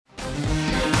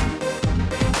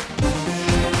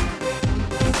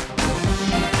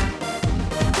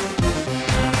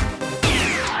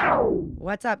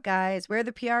What's up, guys? We're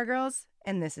the PR Girls,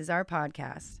 and this is our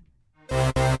podcast.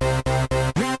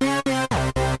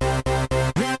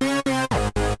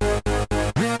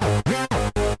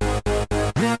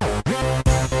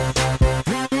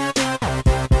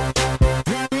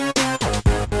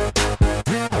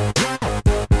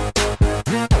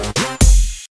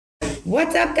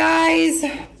 What's up, guys?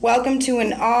 Welcome to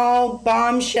an all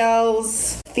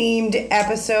Bombshells themed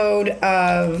episode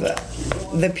of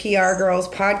the PR Girls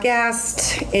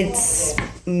podcast. It's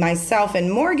myself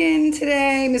and Morgan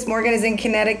today. Miss Morgan is in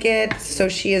Connecticut, so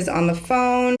she is on the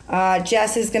phone.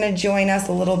 Jess is going to join us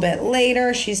a little bit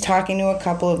later. She's talking to a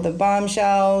couple of the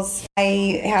Bombshells.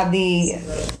 I had the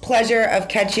pleasure of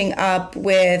catching up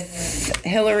with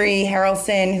Hillary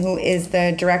Harrelson, who is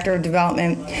the Director of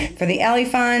Development for the Ellie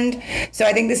Fund. So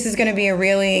I think this is going to be a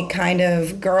really kind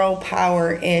of girl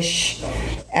power-ish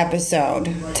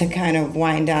episode to kind of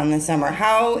wind down the summer.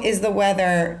 How is the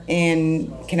weather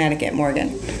in Connecticut, Morgan?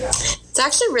 It's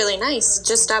actually really nice.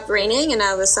 Just stopped raining and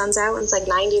now the sun's out and it's like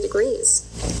 90 degrees.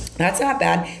 That's not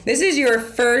bad. This is your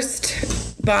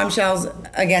first Bombshells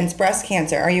against breast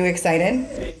cancer. Are you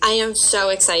excited? I am so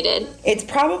excited. It's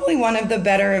probably one of the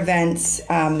better events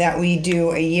that we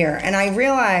do a year. And I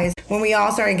realized when we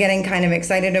all started getting kind of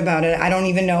excited about it, I don't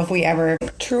even know if we ever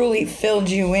truly filled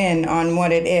you in on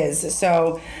what it is.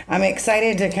 So I'm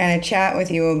excited to kind of chat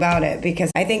with you about it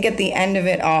because I think at the end of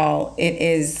it all, it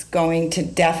is going to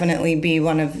definitely be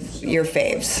one of your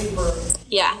faves.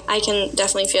 Yeah, I can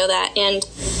definitely feel that. And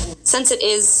since it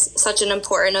is such an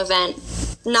important event,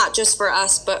 not just for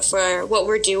us, but for what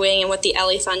we're doing and what the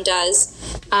Ellie Fund does,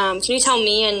 can you tell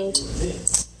me and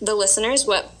the listeners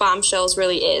what Bombshells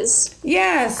really is?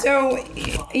 Yeah, so,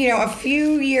 a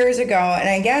few years ago, and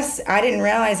I guess I didn't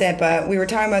realize it, but we were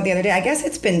talking about the other day, I guess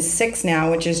it's been 6 now,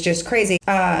 which is just crazy.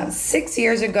 6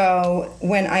 years ago,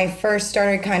 when I first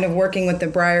started kind of working with the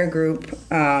Briar Group,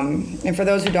 and for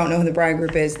those who don't know who the Briar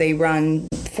Group is, they run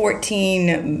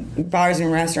 14 bars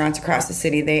and restaurants across the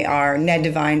city. They are Ned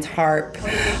Devine's Harp,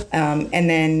 and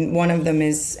then one of them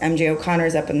is MJ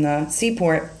O'Connor's up in the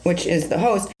Seaport, which is the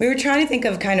host. We were trying to think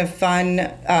of kind of fun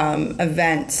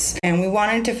events, and we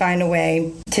wanted to find a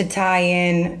way to tie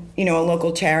in, a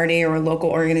local charity or a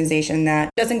local organization that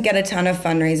doesn't get a ton of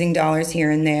fundraising dollars here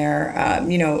and there,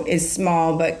 is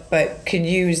small but could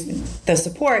use the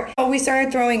support. But we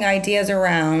started throwing ideas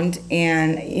around,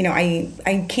 and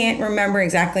I can't remember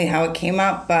exactly how it came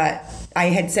up, but I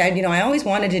had said, I always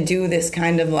wanted to do this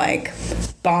kind of like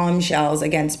Bombshells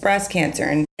against breast cancer.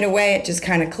 And in a way, it just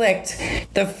kind of clicked.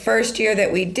 The first year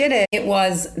that we did it, it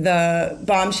was the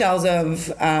Bombshells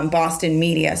of Boston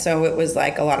media. So it was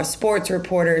like a lot of sports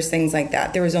reporters, things like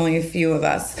that. There was only a few of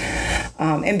us.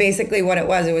 And basically what it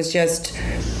was just,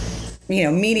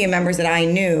 media members that I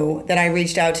knew that I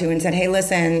reached out to and said, hey,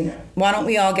 listen, why don't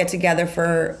we all get together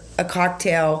for a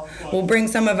cocktail? We'll bring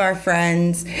some of our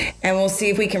friends and we'll see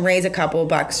if we can raise a couple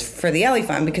bucks for the Ellie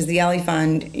Fund, because the Ellie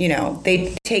Fund,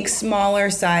 they take smaller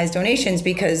size donations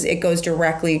because it goes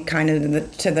directly kind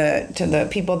of to the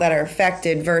people that are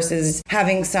affected versus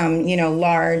having some,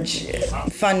 large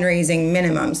fundraising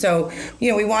minimum. So,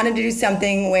 we wanted to do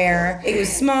something where it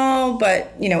was small,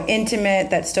 but, intimate,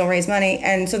 that still raised money.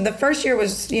 And so the first year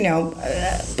was,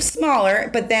 smaller,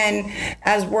 but then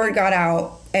as word got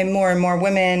out and more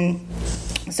women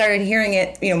started hearing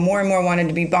it, more and more wanted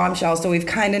to be Bombshells. So we've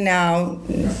kind of now,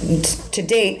 to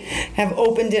date, have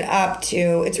opened it up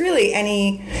to, it's really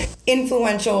any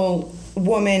influential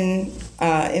woman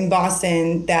in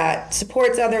Boston that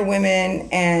supports other women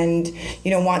and,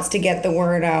 wants to get the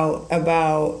word out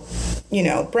about,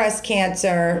 breast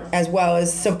cancer, as well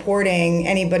as supporting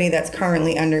anybody that's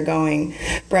currently undergoing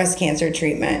breast cancer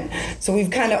treatment. So we've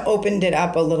kind of opened it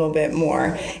up a little bit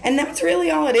more. And that's really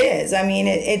all it is. I mean,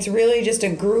 it's really just a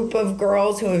group of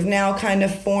girls who have now kind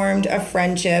of formed a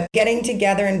friendship, getting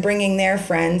together and bringing their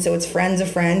friends. So it's friends of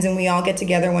friends, and we all get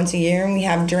together once a year and we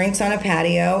have drinks on a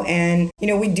patio, and,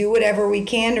 we do whatever we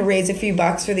can to raise a few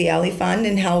bucks for the Ellie Fund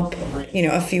and help,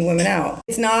 a few women out.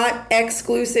 It's not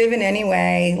exclusive in any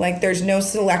way. Like, there's no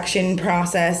selection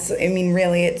process. I mean,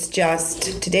 really, it's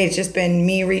just, today it's just been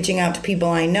me reaching out to people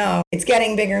I know. It's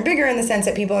getting bigger and bigger in the sense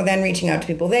that people are then reaching out to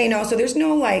people they know. So there's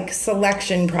no like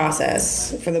selection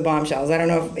process for the Bombshells. I don't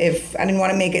know if I didn't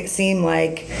want to make it seem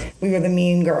like we were the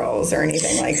mean girls or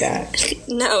anything like that.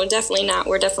 No, definitely not.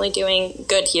 We're definitely doing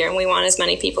good here, and we want as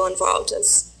many people involved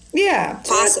as Yeah.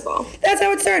 possible. That's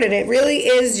how it started. It really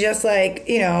is just like,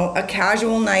 a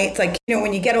casual night. It's like,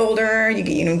 when you get older,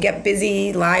 you get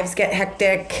busy, lives get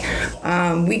hectic.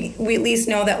 We at least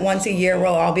know that once a year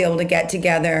we'll all be able to get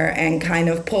together and kind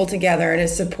of pull together to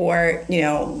support,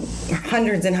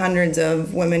 hundreds and hundreds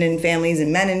of women and families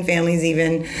and men and families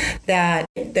even that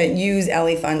use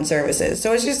Ellie Fund services.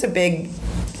 So it's just a big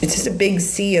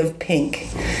sea of pink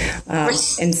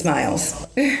and smiles.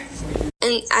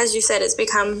 And as you said, it's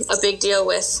become a big deal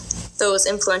with those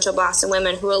influential Boston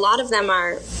women who a lot of them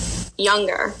are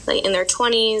younger, like in their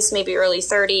 20s, maybe early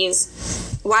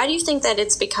 30s. Why do you think that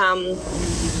it's become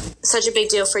such a big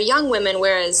deal for young women,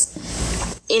 whereas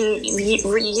in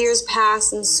years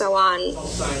past and so on,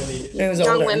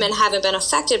 young women haven't been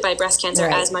affected by breast cancer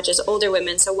as much as older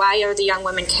women? So why are the young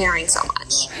women caring so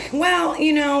much? Well,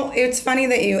 it's funny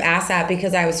that you asked that,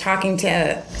 because I was talking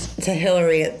to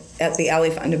Hillary at the Ellie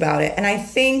Fund about it, and I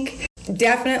think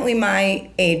definitely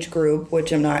my age group,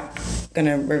 which I'm not going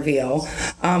to reveal,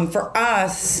 for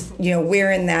us,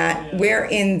 we're in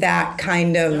that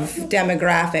kind of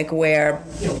demographic where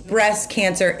breast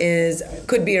cancer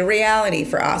could be a reality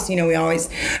for us. We always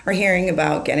are hearing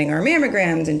about getting our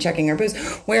mammograms and checking our boobs,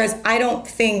 whereas I don't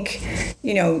think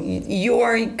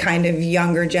your kind of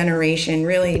younger generation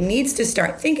really needs to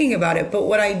start thinking about it. But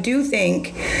what I do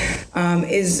think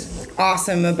is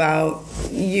awesome about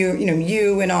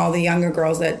you and all the younger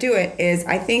girls that do it is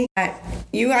I think that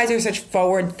you guys are such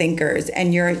forward thinkers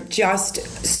and you're just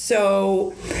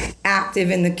so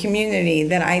active in the community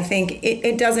that I think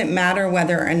it doesn't matter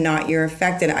whether or not you're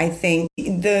affected. I think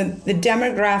the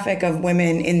demographic of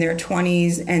women in their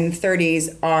 20s and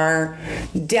 30s are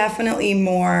definitely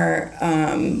more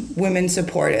women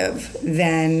supportive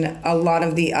than a lot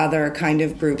of the other kind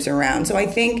of groups around. So I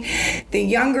think the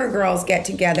younger girls get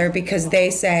together because they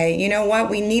say, you know what,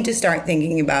 we need to start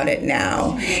thinking about it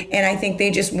now. And I think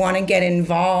they just want to get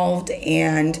involved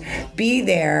and be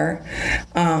there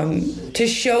to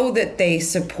show that they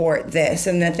support this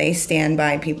and that they stand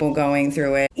by people going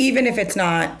through it, even if it's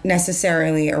not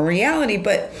necessarily a reality.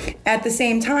 But at the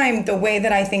same time, the way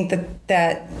that I think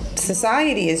that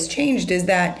society has changed is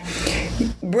that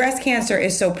breast cancer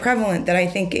is so prevalent that I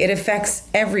think it affects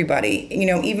everybody.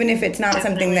 Even if it's not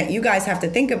something that you guys have to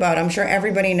think about, I'm sure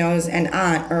everybody knows an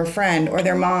aunt or a friend or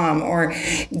their mom or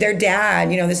their dad.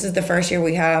 This is the first year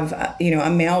we have, a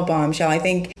male bombshell. I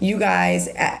think you guys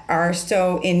are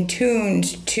so in tune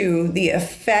to the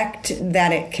effect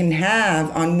that it can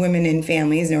have on women and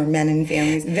families or men and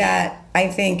families that I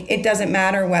think it doesn't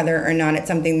matter whether or not it's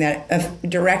something that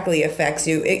directly affects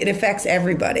you. It affects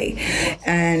everybody.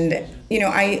 And,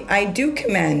 I do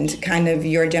commend kind of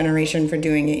your generation for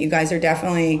doing it. You guys are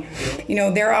definitely,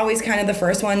 they're always kind of the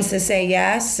first ones to say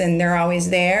yes, and they're always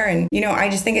there. And, I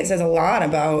just think it says a lot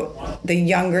about the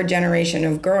younger generation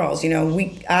of girls.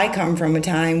 I come from a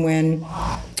time when,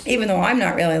 even though I'm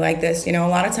not really like this, a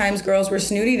lot of times girls were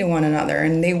snooty to one another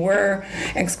and they were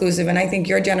exclusive. And I think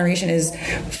your generation is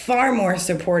far more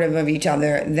supportive of each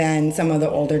other than some of the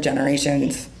older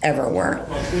generations ever were.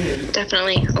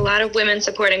 Definitely. A lot of women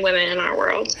supporting women in our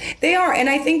world. They are. And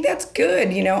I think that's good.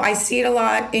 I see it a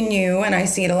lot in you and I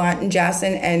see it a lot in Jess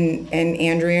and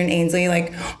Andrea and Ainsley.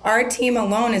 Like, our team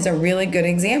alone is a really good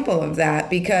example of that,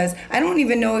 because I don't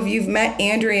even know if you've met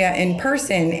Andrea in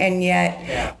person. And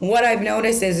yet what I've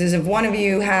noticed is if one of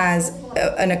you has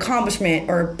an accomplishment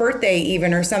or a birthday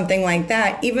even or something like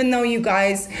that, even though you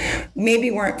guys maybe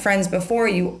weren't friends before,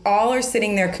 you all are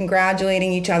sitting there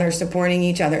congratulating each other, supporting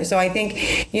each other. So I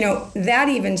think, that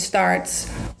even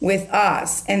starts with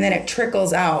us and then it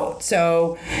trickles out.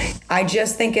 So I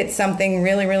just think it's something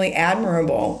really, really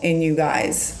admirable in you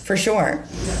guys, for sure.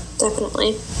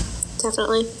 Definitely.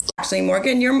 Actually,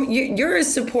 Morgan, you're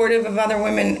as supportive of other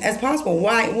women as possible.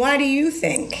 Why do you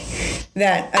think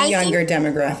that a younger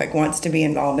demographic wants to be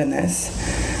involved in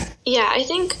this? Yeah, I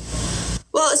think,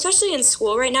 especially in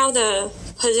school right now, the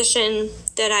position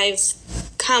that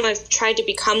I've tried to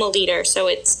become a leader. So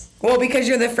it's... Well, because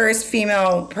you're the first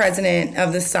female president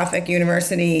of the Suffolk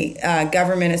University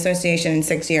Government Association in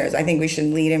 6 years. I think we should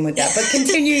lead in with that. But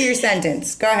continue your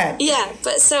sentence. Go ahead. Yeah,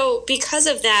 but so because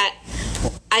of that,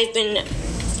 I've been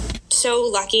so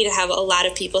lucky to have a lot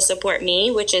of people support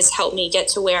me, which has helped me get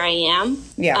to where I am.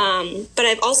 Yeah. But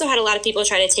I've also had a lot of people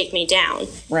try to take me down.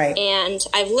 Right. And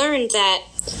I've learned that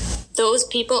those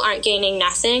people are gaining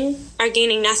nothing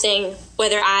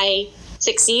whether I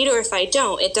succeed or if I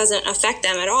don't. It doesn't affect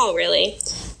them at all, really.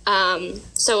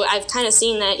 So I've kind of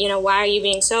seen that, why are you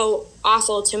being so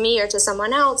awful to me or to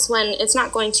someone else when it's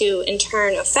not going to in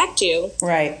turn affect you?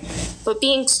 Right. But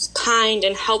being kind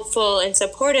and helpful and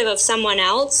supportive of someone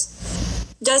else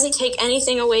doesn't take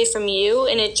anything away from you,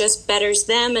 and it just betters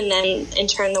them and then in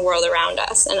turn the world around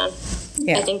us. And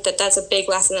I think that that's a big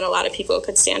lesson that a lot of people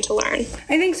could stand to learn.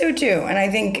 I think so too. And I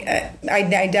think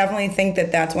I definitely think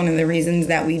that that's one of the reasons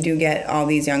that we do get all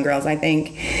these young girls. I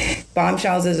think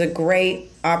Bombshells is a great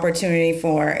opportunity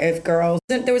for if girls,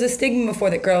 there was a stigma before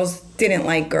that girls didn't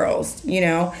like girls, you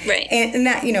know? Right. And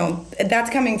that, you know, that's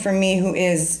coming from me, who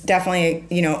is definitely,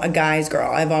 you know, a guy's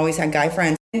girl. I've always had guy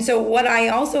friends. And so what I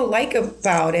also like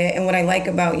about it, and what I like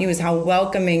about you, is how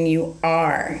welcoming you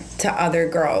are to other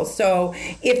girls. So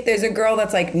if there's a girl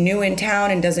that's like new in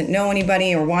town and doesn't know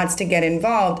anybody or wants to get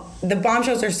involved, the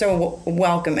Bombshells are so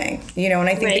welcoming, you know, and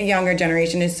I think the younger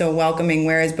generation is so welcoming,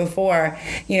 whereas before,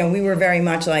 you know, we were very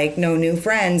much like no new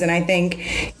friends. And I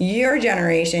think your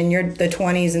generation, you're the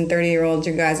 20s and 30-year-olds,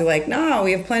 you guys are like, no,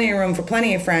 we have plenty of room for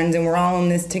plenty of friends and we're all in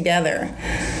this together.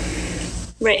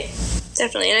 Right,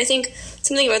 definitely. And I think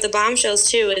something about the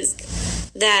Bombshells too is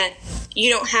that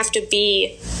you don't have to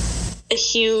be a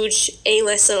huge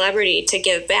A-list celebrity to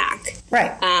give back.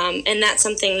 Right. And that's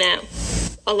something that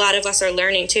a lot of us are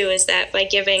learning too, is that by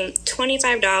giving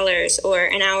 $25 or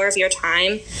an hour of your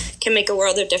time can make a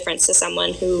world of difference to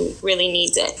someone who really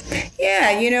needs it.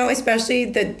 Yeah, you know, especially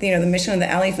the mission of the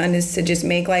Ellie Fund is to just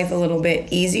make life a little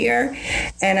bit easier.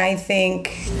 And I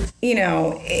think, you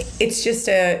know, it's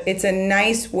a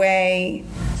nice way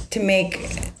to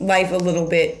make life a little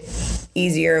bit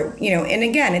easier, you know, and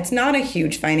again, it's not a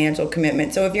huge financial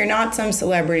commitment. So if you're not some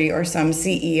celebrity or some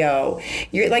CEO,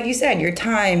 you're, like you said, your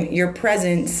time, your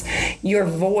presence, your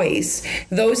voice,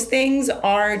 those things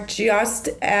are just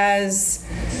as,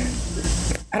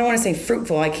 I don't want to say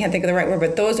fruitful, I can't think of the right word,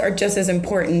 but those are just as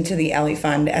important to the Ellie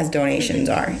Fund as donations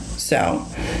are. So.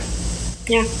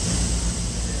 Yeah.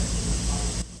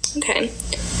 Okay.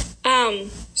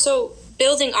 So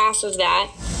building off of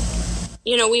that,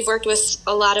 you know, we've worked with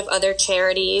a lot of other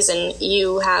charities, and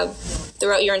you have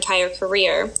throughout your entire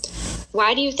career.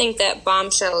 Why do you think that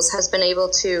Bombshells has been able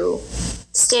to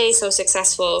stay so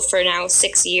successful for now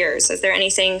 6 years? Is there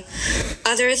anything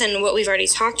other than what we've already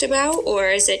talked about, or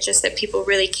is it just that people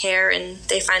really care and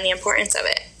they find the importance of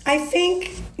it? I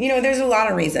think, you know, there's a lot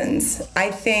of reasons.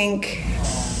 I think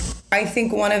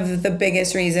one of the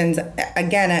biggest reasons,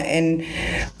 again, and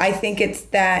I think it's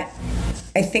that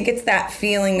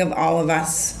feeling of all of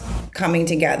us coming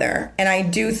together. And I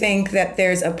do think that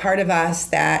there's a part of us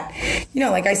that, you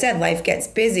know, like I said, life gets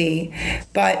busy,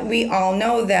 but we all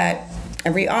know that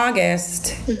every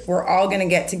August, we're all going to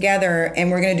get together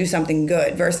and we're going to do something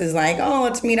good versus like, oh,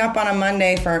 let's meet up on a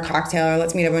Monday for a cocktail, or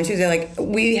let's meet up on Tuesday. Like,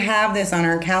 we have this on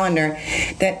our calendar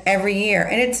that every year,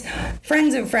 and it's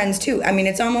friends of friends too. I mean,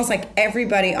 it's almost like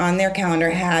everybody on their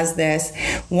calendar has this.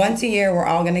 Once a year, we're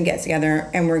all going to get together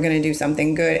and we're going to do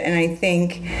something good. And I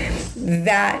think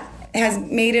that has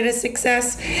made it a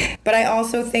success. But I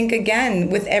also think,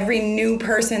 again, with every new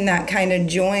person that kind of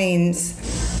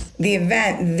joins the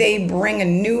event, they bring a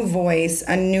new voice,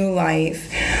 a new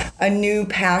life, a new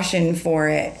passion for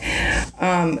it,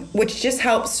 which just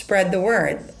helps spread the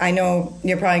word. I know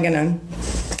you're probably going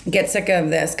to get sick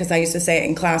of this because I used to say it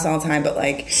in class all the time, but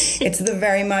like, it's the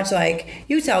very much like,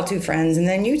 you tell two friends and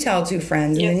then you tell two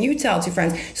friends and then you tell two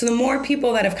friends. So the more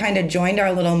people that have kind of joined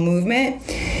our little movement,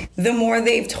 the more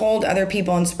they've told other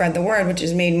people and spread the word, which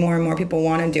has made more and more people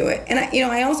want to do it. And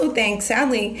I also think,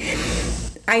 sadly,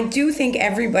 I do think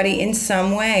everybody in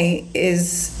some way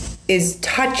is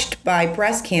touched by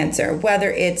breast cancer, whether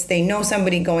it's they know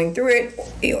somebody going through it,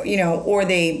 you know, or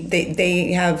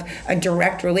they have a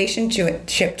direct relationship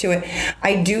to it.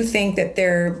 I do think that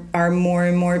there are more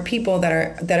and more people that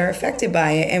are affected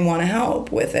by it and want to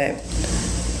help with it.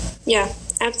 Yeah.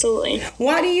 Absolutely.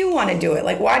 Why do you want to do it?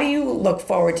 Like, why do you look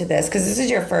forward to this? Because this is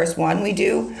your first one. We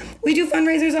do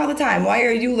fundraisers all the time. Why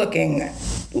are you looking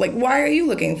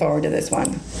forward to this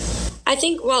one? I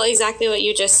think, well, exactly what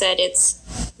you just said.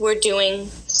 We're doing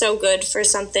so good for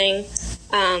something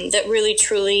that really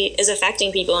truly is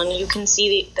affecting people, and you can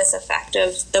see this effect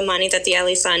of the money that the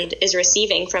Ellie Fund is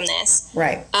receiving from this.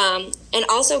 Right. And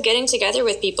also getting together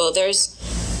with people. There's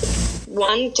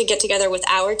one, to get together with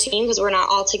our team, because we're not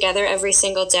all together every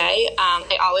single day.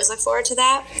 I always look forward to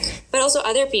that. But also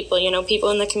other people, you know, people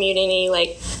in the community,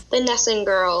 like the Nesson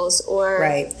girls, or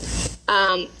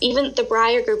even the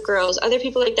Briar Group girls, other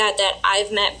people like that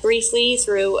I've met briefly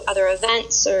through other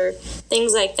events or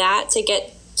things like that. To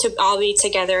get to all be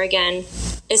together again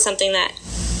is something that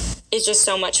is just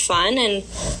so much fun, and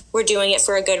we're doing it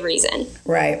for a good reason.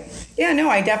 Right. Yeah, no,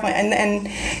 I definitely, and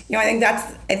you know,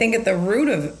 I think at the root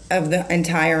of the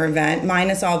entire event,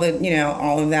 minus all the, you know,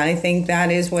 all of that, I think that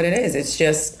is what it is. It's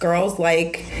just girls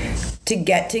like to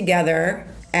get together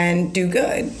and do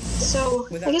good. So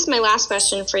I guess my last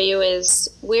question for you is,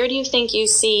 where do you think you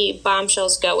see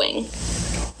Bombshells going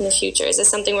in the future? Is this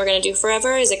something we're going to do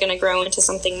forever? Is it going to grow into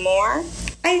something more?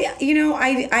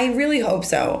 I really hope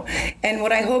so. And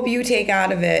what I hope you take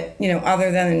out of it,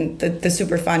 other than the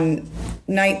super fun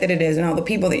night that it is and all the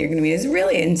people that you're going to meet, is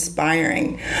really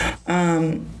inspiring.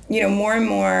 More and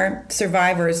more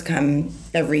survivors come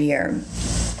every year.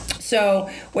 So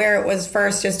where it was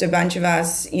first just a bunch of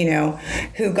us,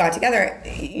 who got together,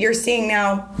 you're seeing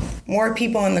now more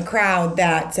people in the crowd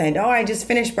that said, oh, I just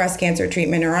finished breast cancer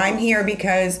treatment, or I'm here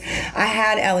because I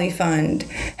had Ellie Fund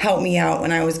help me out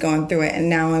when I was going through it, and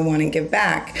now I want to give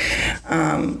back.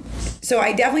 So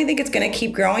I definitely think it's going to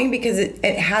keep growing because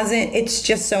it's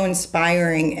just so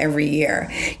inspiring every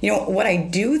year. What I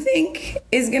do think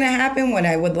is going to happen, what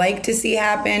I would like to see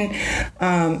happen,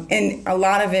 and a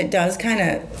lot of it does kind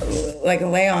of like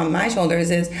lay on my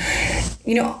shoulders, is,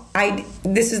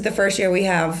 this is the first year we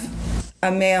have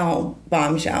a male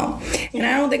bombshell. And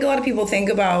I don't think a lot of people think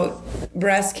about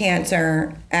breast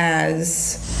cancer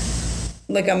as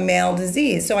like a male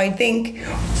disease. So I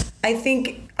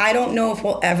don't know if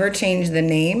we'll ever change the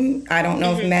name. I don't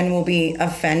know if men will be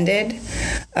offended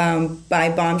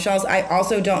by bombshells. I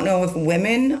also don't know if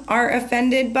women are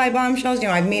offended by bombshells.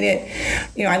 I've made it,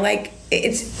 I like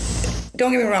it's.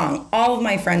 Don't get me wrong. All of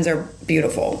my friends are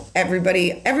beautiful.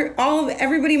 Everybody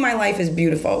in my life is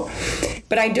beautiful.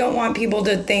 But I don't want people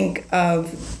to think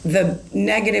of the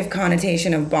negative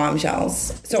connotation of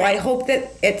bombshells. So I hope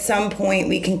that at some point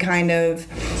we can kind of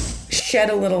shed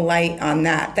a little light on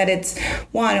that it's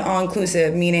one,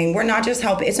 all-inclusive, meaning we're not just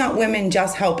helping, it's not women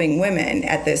just helping women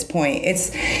at this point.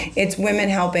 It's women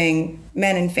helping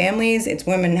men and families, it's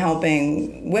women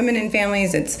helping women and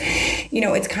families. It's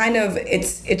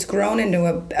it's grown into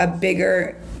a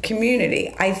bigger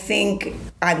community. I think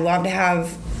I'd love to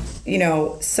have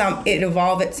it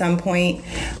evolve at some point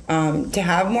to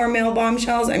have more male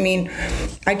bombshells. I mean,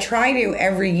 I try to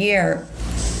every year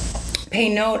pay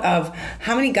note of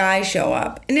how many guys show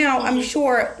up. Now, I'm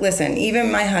sure, listen, even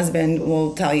my husband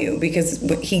will tell you, because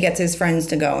he gets his friends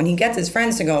to go. And he gets his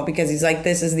friends to go because he's like,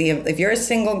 if you're a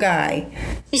single guy,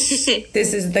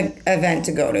 this is the event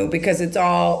to go to, because it's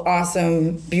all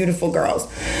awesome, beautiful girls.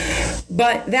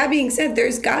 But that being said,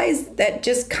 there's guys that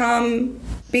just come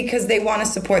because they want to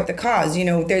support the cause.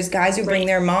 There's guys who bring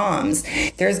their moms.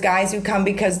 There's guys who come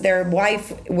because their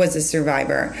wife was a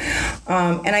survivor.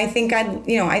 And I think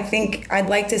I'd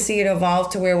like to see it evolve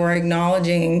to where we're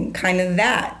acknowledging kind of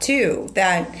that too,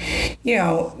 that,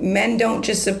 men don't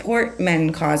just support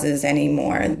men causes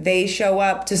anymore. They show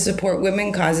up to support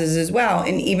women causes as well.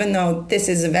 And even though this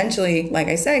is eventually, like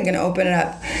I said, going to open it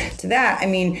up to that, I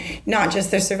mean, not just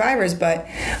the survivors, but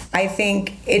I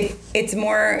think it's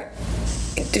more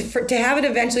to have it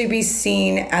eventually be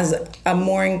seen as a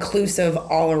more inclusive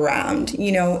all around,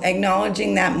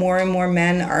 acknowledging that more and more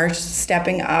men are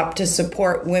stepping up to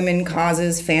support women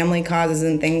causes, family causes,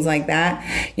 and things like that.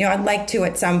 I'd like to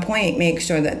at some point make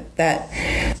sure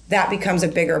that becomes a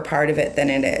bigger part of it than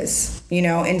it is,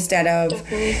 instead of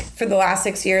for the last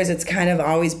 6 years, it's kind of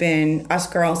always been us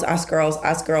girls, us girls,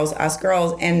 us girls, us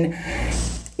girls. And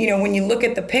when you look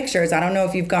at the pictures, I don't know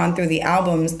if you've gone through the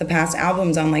past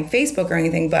albums on like Facebook or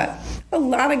anything, but a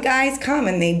lot of guys come,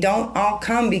 and they don't all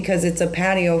come because it's a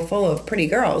patio full of pretty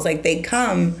girls. Like, they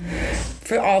come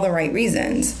for all the right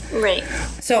reasons. Right.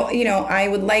 So, I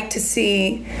would like to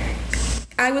see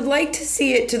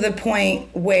it to the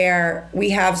point where we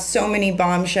have so many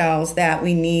bombshells that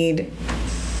we need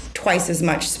twice as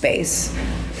much space,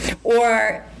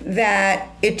 or that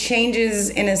it changes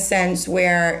in a sense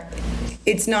where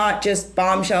it's not just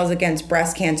bombshells against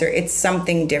breast cancer. It's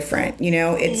something different,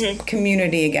 It's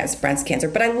community against breast cancer.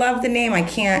 But I love the name. I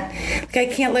can't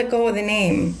let go of the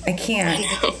name. I can't. I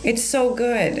know. It's so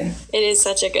good. It is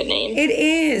such a good name. It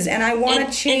is, and I want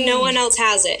to change. And no one else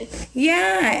has it.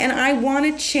 Yeah, and I want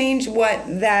to change what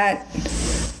that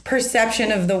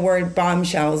perception of the word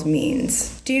bombshells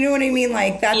means. Do you know what I mean?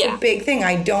 Like, that's a big thing.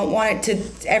 I don't want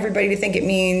everybody to think it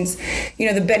means,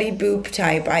 the Betty Boop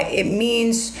type. It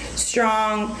means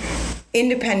strong,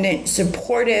 independent,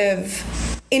 supportive,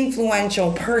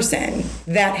 influential person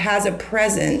that has a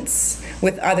presence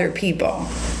with other people.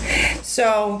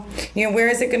 So, where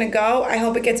is it going to go? I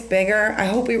hope it gets bigger. I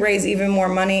hope we raise even more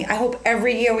money. I hope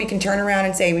every year we can turn around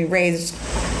and say we raised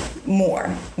more,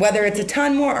 whether it's a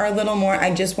ton more or a little more.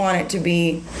 I just want it to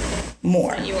be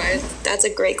more. That's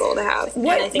a great goal to have. And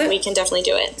I think we can definitely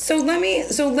do it. So let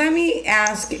me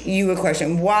ask you a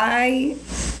question. Why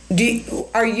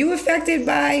are you affected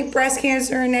by breast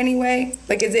cancer in any way?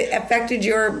 Like, has it affected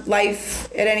your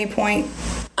life at any point?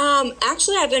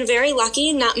 Actually, I've been very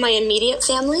lucky, not my immediate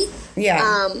family. Yeah.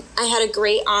 I had a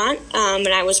great aunt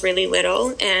when I was really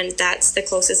little, and that's the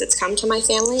closest it's come to my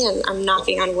family, and I'm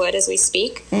knocking on wood as we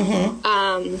speak.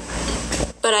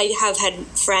 But I have had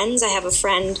friends. I have a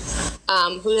friend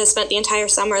who has spent the entire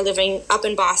summer living up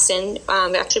in Boston,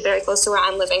 actually very close to where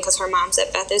I'm living because her mom's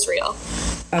at Beth Israel.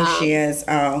 Oh, she is.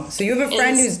 Oh, so you have a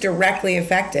friend who's directly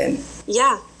affected.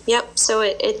 Yeah. Yep. So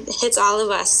it hits all of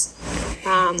us.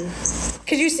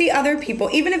 Because you see other people,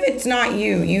 even if it's not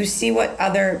you, you see what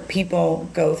other people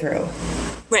go through.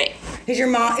 Right. Is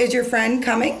your friend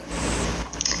coming?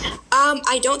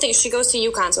 I don't think she goes to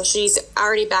UConn, so she's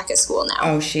already back at school now.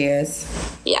 Oh, she is?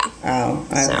 Yeah. Oh,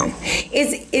 okay. So.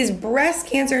 Is breast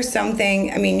cancer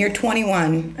something, I mean, you're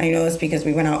 21. I know this because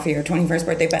we went out for your 21st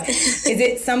birthday, but is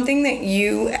it something that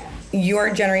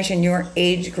your generation, your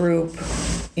age group,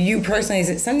 you personally, is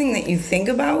it something that you think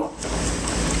about?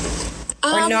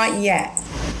 Or not yet?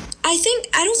 I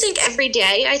don't think every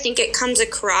day. I think it comes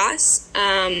across.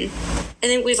 I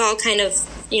think we've all kind of,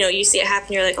 you see it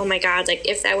happen, you're like, oh my God, like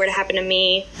if that were to happen to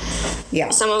me.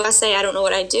 Yeah. Some of us say, I don't know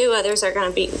what I'd do. Others are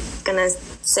gonna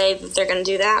say that they're gonna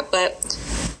do that. But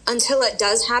until it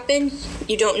does happen,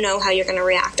 you don't know how you're gonna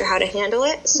react or how to handle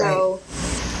it. So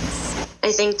right.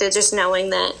 I think that just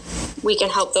knowing that we can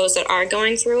help those that are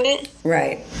going through it.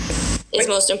 Right. Is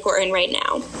most important right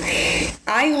now.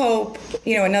 I hope,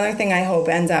 another thing I hope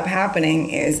ends up happening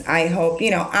is I hope,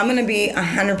 I'm going to be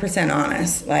 100%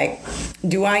 honest. Like,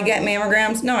 do I get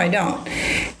mammograms? No, I don't.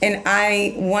 And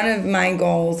one of my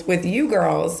goals with you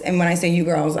girls, and when I say you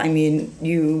girls, I mean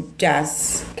you,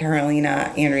 Jess,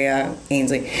 Carolina, Andrea,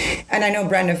 Ainsley, and I know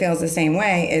Brenda feels the same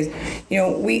way, is,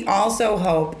 we also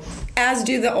hope, as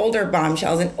do the older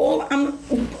bombshells. And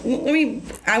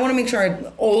I want to make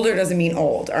sure older doesn't mean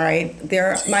old, all right?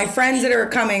 They're my friends that are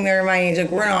coming, they're my age.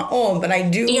 Like, we're not old, but I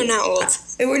do. You're not old.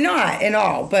 We're not at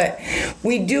all, but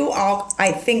we do all,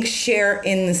 I think, share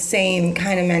in the same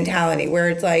kind of mentality where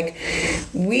it's like,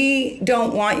 we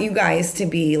don't want you guys to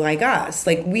be like us.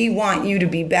 Like, we want you to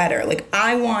be better. Like,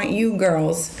 I want you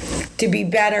girls to be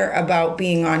better about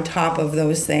being on top of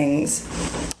those things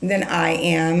than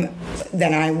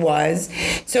I was.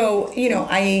 So,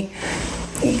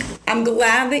 I'm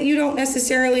glad that you don't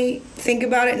necessarily think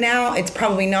about it now. It's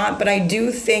probably not, but I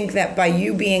do think that by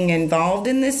you being involved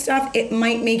in this stuff, it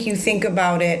might make you think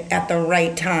about it at the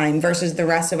right time versus the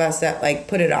rest of us that like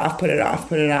put it off. You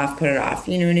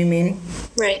know what I mean?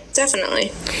 Right, definitely.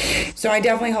 So I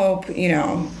definitely hope,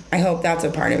 I hope that's a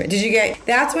part of it.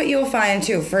 That's what you'll find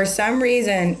too, for some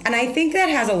reason, and I think that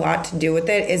has a lot to do with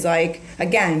it, is like,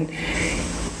 again,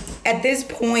 at this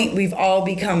point, we've all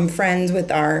become friends with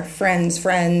our friends'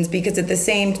 because at the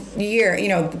same year,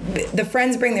 the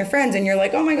friends bring their friends and you're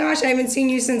like, oh my gosh, I haven't seen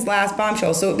you since last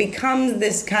Bombshell. So it becomes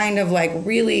this kind of like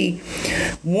really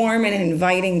warm and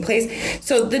inviting place.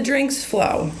 So the drinks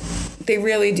flow. They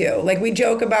really do. Like, we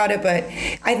joke about it, but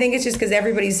I think it's just because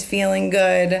everybody's feeling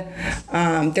good.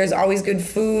 There's always good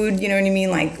food, you know what I mean?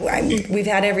 Like, we've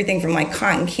had everything from like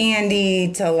cotton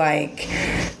candy to like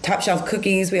top shelf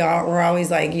cookies. We're always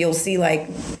like, you'll see like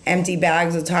empty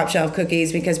bags of top shelf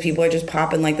cookies because people are just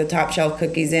popping like the top shelf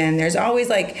cookies in. There's always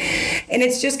like, and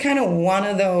it's just kind of one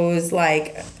of those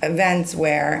like events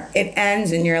where it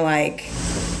ends and you're like,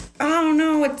 oh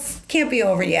no, it can't be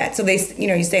over yet. So they,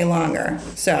 you stay longer.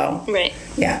 So right,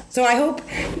 yeah. So I hope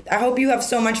you have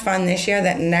so much fun this year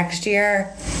that next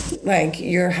year, like,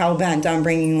 you're hell bent on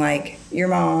bringing like your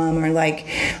mom or like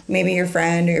maybe your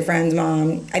friend or your friend's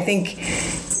mom. I think,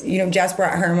 Jess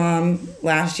brought her mom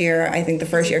last year. I think the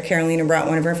first year Carolina brought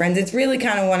one of her friends. It's really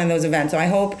kind of one of those events. So I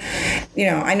hope,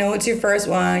 I know it's your first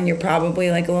one. You're probably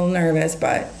like a little nervous,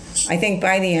 but I think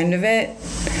by the end of it,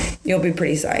 you'll be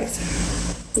pretty psyched.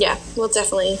 Yeah, well,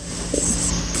 definitely.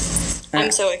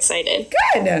 I'm so excited.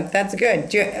 Good. That's good.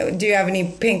 Do you have any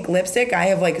pink lipstick? I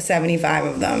have like 75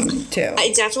 of them too.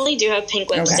 I definitely do have pink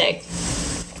lipstick.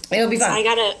 Okay. It'll be fun. So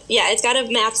it's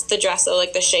gotta match the dress, though,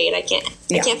 like the shade. I can't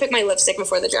pick my lipstick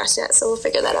before the dress yet, so we'll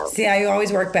figure that out. See how you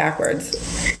always work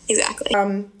backwards. Exactly.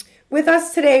 With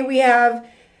us today, we have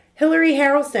Hillary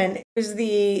Harrelson, who's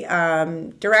the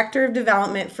Director of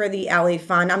Development for the Alley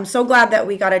Fund. I'm so glad that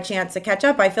we got a chance to catch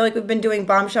up. I feel like we've been doing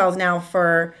Bombshells now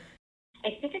for...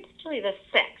 I think it's actually the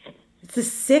 6th. It's the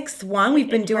 6th one? We've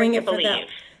been doing it for that.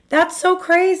 That's so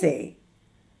crazy.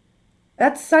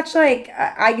 That's such like...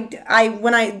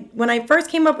 when I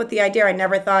first came up with the idea, I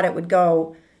never thought it would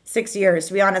go 6 years,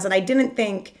 to be honest. And I didn't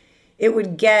think it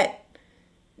would get...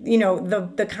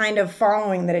 the kind of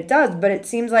following that it does, but it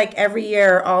seems like every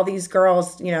year all these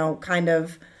girls, kind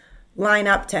of line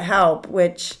up to help,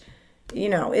 which,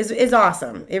 is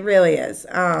awesome. It really is.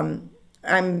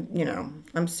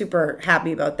 I'm super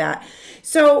happy about that.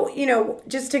 So,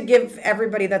 just to give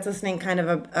everybody that's listening kind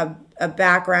of a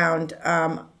background,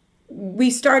 we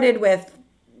started with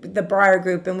the Briar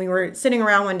Group, and we were sitting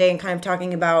around one day and kind of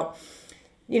talking about,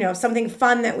 something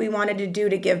fun that we wanted to do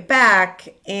to give back.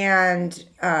 And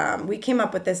we came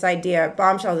up with this idea,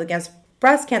 Bombshells Against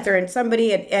Breast Cancer, and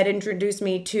somebody had introduced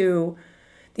me to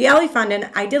the Ellie Fund, and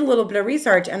I did a little bit of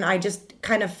research, and I just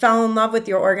kind of fell in love with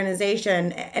your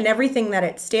organization and everything that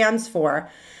it stands for.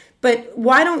 But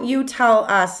why don't you tell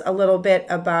us a little bit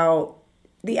about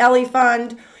the Ellie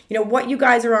Fund, what you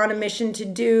guys are on a mission to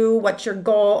do, what's your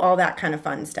goal, all that kind of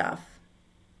fun stuff.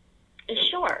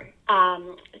 Sure.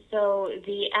 So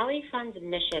the Ellie Fund's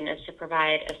mission is to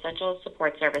provide essential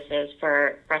support services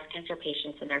for breast cancer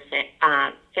patients and their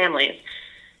families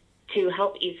to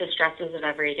help ease the stresses of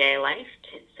everyday life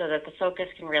so that the focus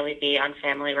can really be on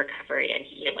family recovery and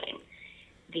healing.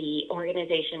 The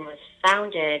organization was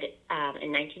founded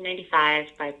in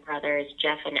 1995 by brothers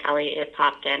Jeff and Elliot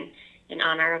Popkin in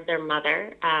honor of their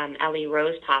mother, Ellie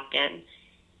Rose Popkin,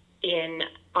 in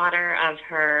honor of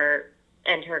her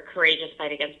and her courageous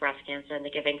fight against breast cancer and the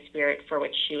giving spirit for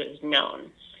which she was known.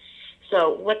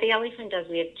 So what the Ellie Fund does,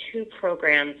 we have two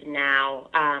programs now.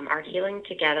 Our Healing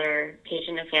Together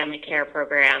Patient and Family Care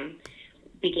Program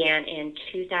began in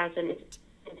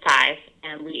 2005,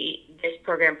 and this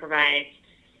program provides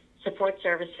support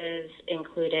services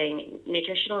including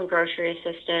nutritional and grocery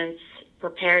assistance,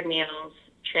 prepared meals,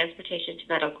 transportation to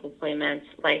medical appointments,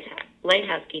 light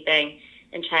housekeeping,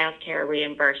 and child care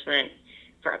reimbursement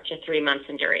for up to 3 months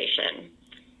in duration.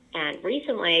 And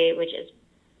recently,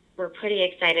 we're pretty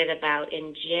excited about,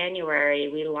 in January,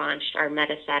 we launched our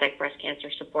metastatic breast cancer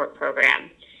support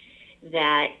program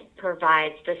that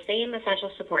provides the same essential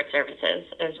support services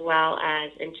as well as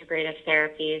integrative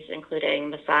therapies, including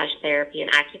massage therapy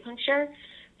and acupuncture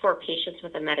for patients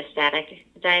with a metastatic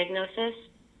diagnosis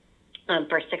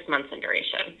for 6 months in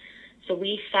duration. So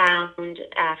we found,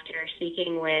 after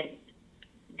speaking with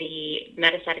the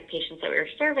metastatic patients that we were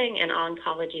serving and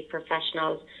oncology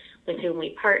professionals with whom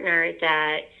we partner,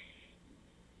 that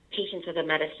patients with a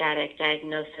metastatic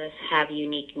diagnosis have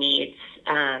unique needs,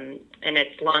 and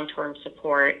it's long-term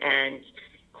support and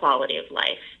quality of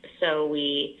life. So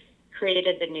we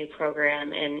created the new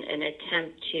program in an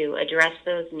attempt to address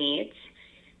those needs,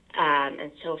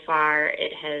 and so far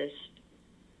it has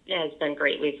been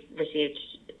great. We've received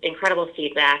incredible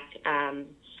feedback,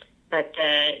 but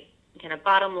the kind of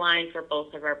bottom line for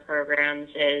both of our programs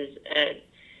is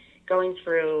going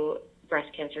through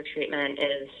breast cancer treatment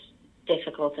is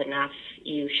difficult enough.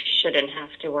 You shouldn't have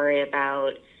to worry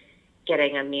about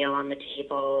getting a meal on the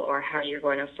table or how you're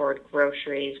going to afford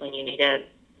groceries when you need to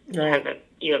have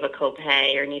a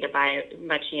copay or need to buy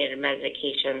much needed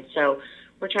medication. So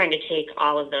we're trying to take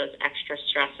all of those extra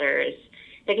stressors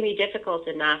that can be difficult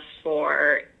enough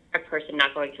for a person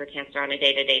not going through cancer on a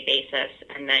day-to-day basis,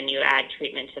 and then you add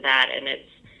treatment to that, and it's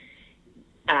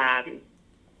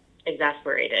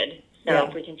exasperated. So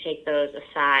if we can take those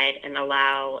aside and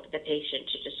allow the patient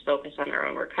to just focus on their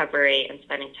own recovery and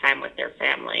spending time with their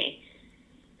family,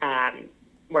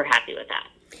 we're happy with that.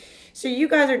 So you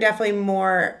guys are definitely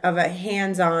more of a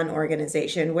hands-on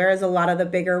organization, whereas a lot of the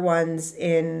bigger ones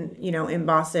in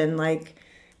Boston,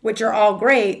 which are all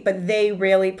great, but they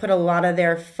really put a lot of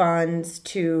their funds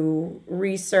to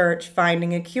research,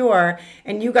 finding a cure,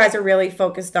 and you guys are really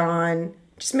focused on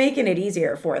just making it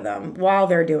easier for them while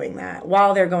they're doing that,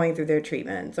 while they're going through their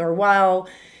treatments, or while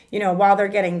they're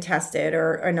getting tested,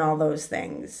 and all those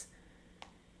things.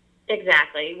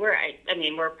 Exactly.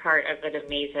 We're part of an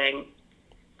amazing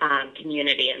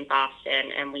community in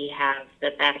Boston, and we have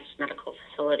the best medical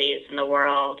facilities in the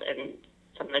world and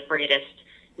some of the greatest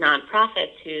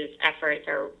nonprofits whose efforts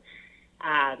are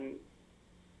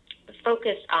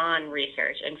focused on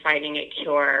research and finding a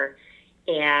cure,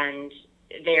 and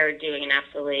they're doing an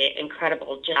absolutely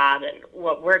incredible job. And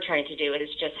what we're trying to do is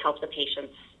just help the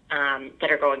patients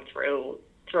that are going through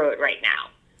it right now.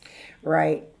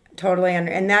 Right. Totally.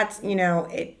 And that's,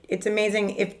 it's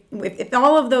amazing if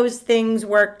all of those things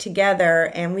work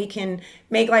together and we can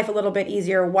make life a little bit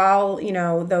easier while,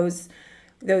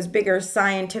 those bigger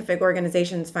scientific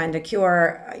organizations find a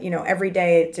cure, every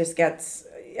day is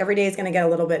going to get a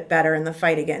little bit better in the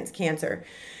fight against cancer.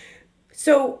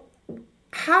 So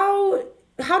how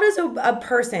does a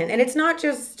person, and it's not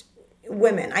just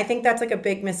women, I think that's a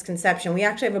big misconception. We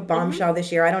actually have a bombshell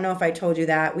this year. I don't know if I told you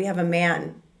that. We have a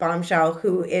man bombshell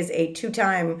who is a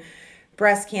 2-time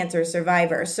breast cancer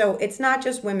survivor. So it's not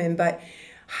just women, but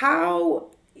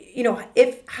how,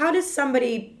 how does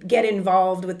somebody get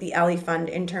involved with the Ellie Fund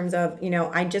in terms of,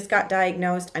 I just got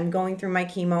diagnosed, I'm going through my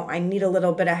chemo, I need a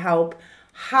little bit of help.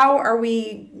 How are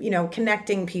we,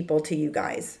 connecting people to you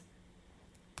guys?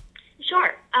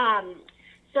 Sure.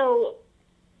 So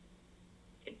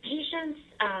patients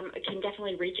can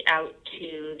definitely reach out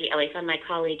to the LA Fund. My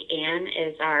colleague Anne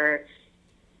is our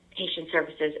patient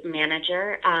services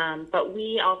manager, but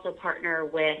we also partner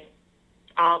with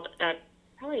all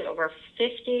probably over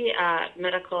 50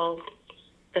 medical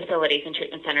facilities and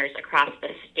treatment centers across the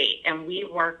state, and we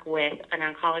work with an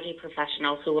oncology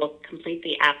professional who will complete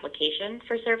the application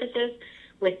for services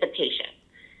with the patient.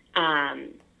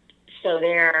 So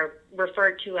they're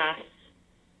referred to us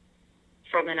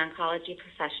from an oncology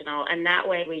professional, and that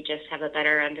way we just have a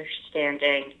better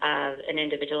understanding of an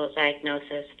individual's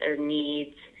diagnosis, their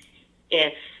needs,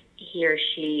 if he or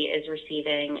she is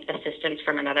receiving assistance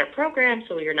from another program,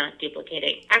 so we're not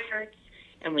duplicating efforts,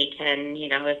 and we can,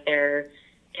 if they're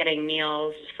getting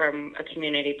meals from a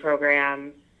community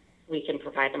program, we can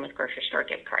provide them with grocery store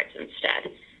gift cards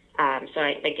instead. So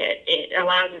I think it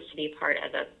allows us to be part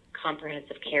of a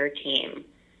comprehensive care team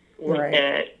with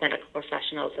the medical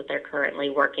professionals that they're currently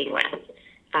working with.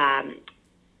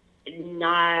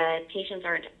 Patients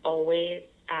aren't always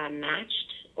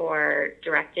matched or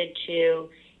directed to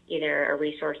either a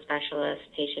resource specialist,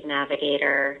 patient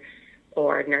navigator,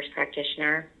 or nurse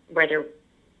practitioner where they're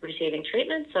receiving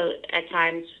treatment. So at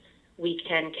times we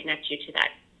can connect you to that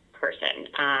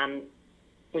person.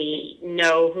 We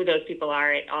know who those people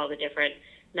are at all the different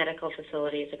medical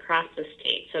facilities across the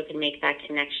state, so it can make that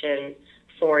connection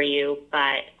for you,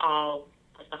 but all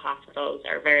of the hospitals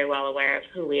are very well aware of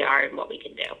who we are and what we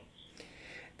can do.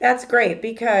 That's great,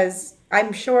 because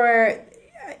I'm sure,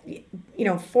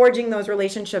 forging those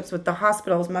relationships with the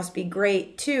hospitals must be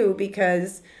great too,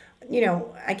 because,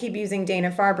 I keep using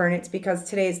Dana-Farber, and it's because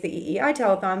today's the EEI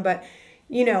telethon, but,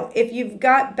 if you've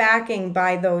got backing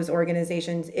by those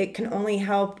organizations, it can only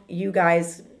help you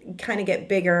guys kind of get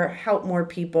bigger, help more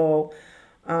people.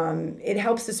 It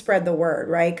helps to spread the word,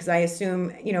 right? Because I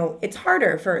assume, it's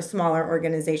harder for a smaller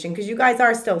organization, because you guys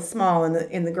are still small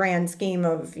in the grand scheme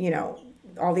of,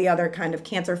 all the other kind of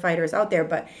cancer fighters out there.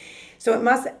 But so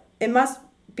it must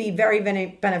be very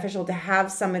beneficial to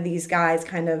have some of these guys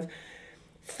kind of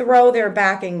throw their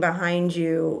backing behind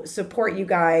you, support you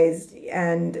guys,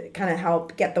 and kind of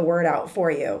help get the word out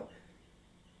for you.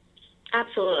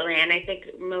 Absolutely. And I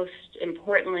think most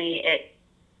importantly, it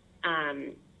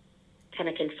kind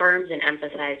of confirms and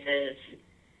emphasizes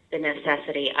the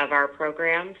necessity of our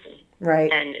programs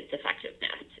and its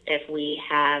effectiveness. If we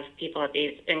have people at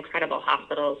these incredible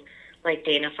hospitals like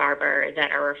Dana-Farber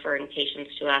that are referring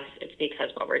patients to us, it's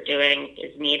because what we're doing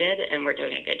is needed and we're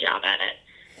doing a good job at it.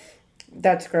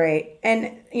 That's great.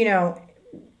 And,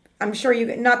 I'm sure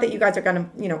not that you guys are going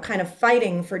to, kind of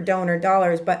fighting for donor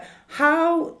dollars, but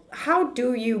how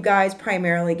do you guys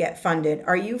primarily get funded?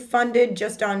 Are you funded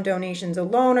just on donations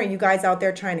alone? Are you guys out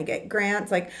there trying to get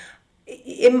grants? Like,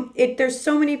 there's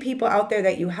so many people out there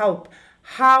that you help.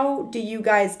 How do you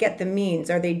guys get the means?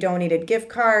 Are they donated gift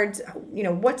cards?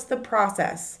 What's the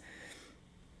process?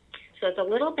 So it's a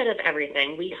little bit of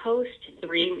everything. We host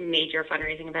 3 major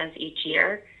fundraising events each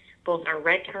year. Both our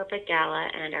Red Carpet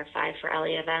Gala and our 5 for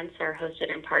Ellie events are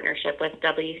hosted in partnership with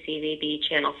WCVB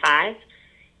Channel 5.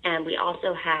 And we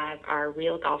also have our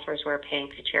Real Golfers Wear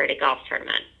Pink charity golf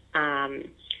tournament.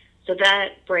 So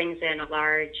that brings in a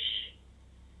large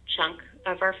chunk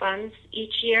of our funds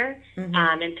each year.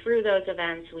 Mm-hmm. And through those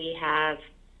events, we have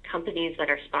companies that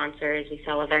are sponsors. We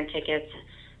sell event tickets,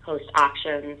 host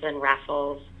auctions and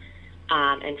raffles,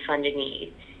 and fund a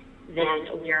need.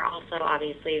 Then we are also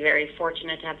obviously very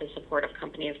fortunate to have the support of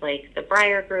companies like the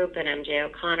Breyer Group and MJ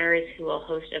O'Connor's, who will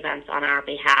host events on our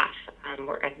behalf.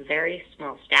 We're a very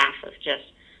small staff of just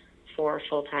 4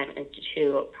 full-time and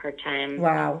 2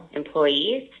 part-time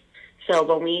employees. So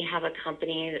when we have a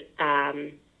company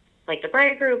like the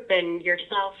Breyer Group and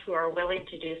yourself who are willing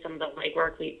to do some of the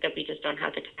legwork that we just don't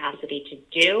have the capacity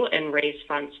to do and raise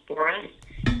funds for us,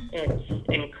 it's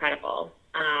incredible.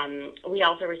 We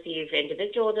also receive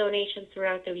individual donations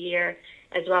throughout the year,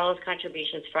 as well as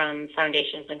contributions from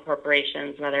foundations and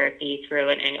corporations, whether it be through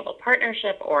an annual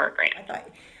partnership or a grant.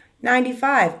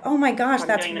 95. Oh my gosh,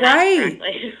 that's right.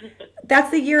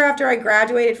 That's the year after I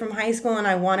graduated from high school, and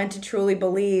I wanted to truly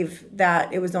believe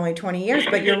that it was only 20 years.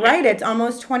 But you're right, it's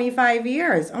almost 25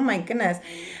 years. Oh my goodness.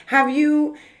 Have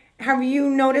you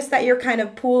noticed that your kind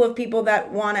of pool of people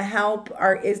that want to help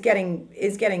is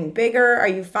getting bigger? Are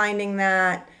you finding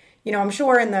that, I'm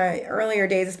sure in the earlier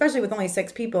days, especially with only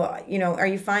 6 people, are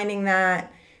you finding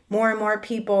that more and more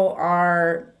people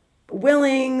are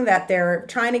willing, that they're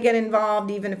trying to get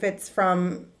involved, even if it's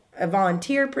from a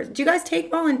volunteer. Do you guys take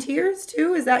volunteers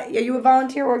too? Are you a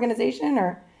volunteer organization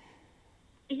or?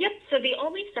 Yep. So the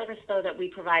only service, though, that we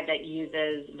provide that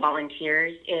uses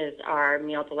volunteers is our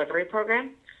meal delivery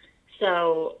program.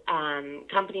 So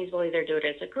companies will either do it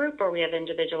as a group, or we have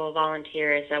individual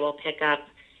volunteers that will pick up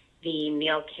the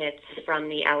meal kits from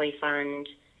the Ellie Fund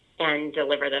and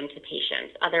deliver them to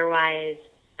patients. Otherwise,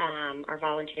 our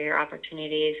volunteer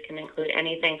opportunities can include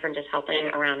anything from just helping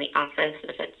around the office,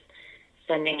 if it's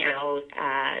sending out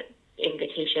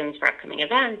invitations for upcoming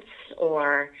events,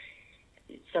 or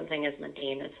something as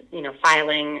mundane as,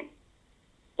 filing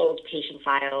old patient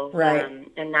files, right.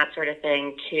 And that sort of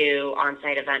thing, to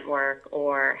on-site event work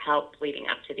or help leading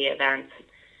up to the events.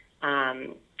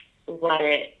 What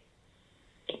I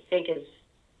think is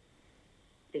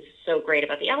so great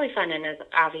about the Ellie Fund, and is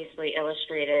obviously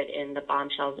illustrated in the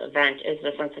Bombshells event, is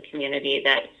the sense of community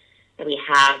that we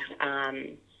have.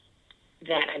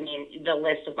 The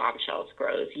list of Bombshells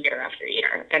grows year after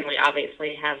year, and we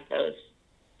obviously have those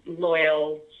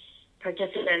loyal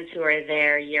participants who are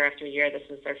there year after year. This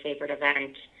is their favorite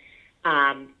event.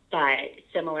 But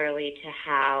similarly to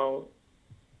how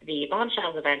the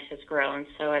Bombshells event has grown,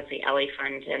 so has the Ellie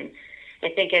Fund. And I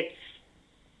think it's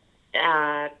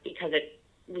because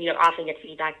we often get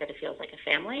feedback that it feels like a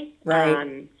family.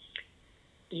 Right.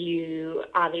 You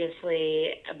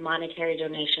obviously, monetary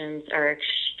donations are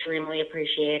extremely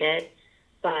appreciated,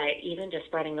 but even just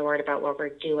spreading the word about what we're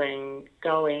doing,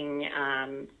 going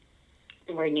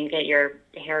where you get your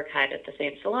haircut at the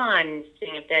same salon,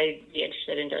 seeing if they'd be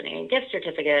interested in donating a gift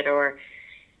certificate, or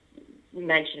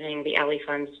mentioning the Ellie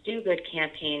Fund's Do Good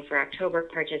campaign for October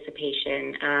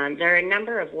participation. There are a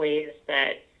number of ways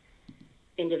that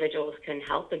individuals can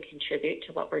help and contribute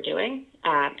to what we're doing,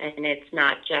 and it's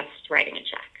not just writing a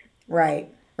check. Right.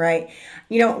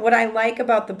 What I like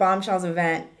about the Bombshells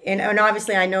event, and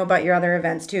obviously I know about your other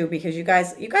events too, because you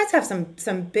guys have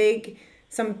some big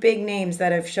names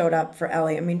that have showed up for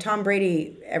Ellie. I mean, Tom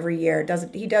Brady every year does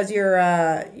your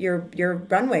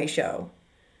runway show.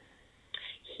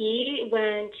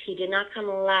 He did not come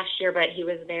last year, but he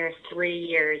was there 3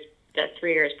 years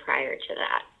prior to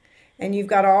that. And you've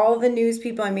got all the news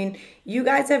people. I mean, you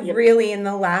guys have really, in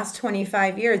the last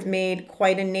 25 years, made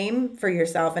quite a name for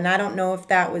yourself. And I don't know if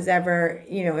that was ever,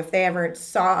 if they ever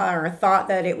saw or thought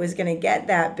that it was going to get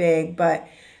that big. But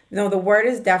no, the word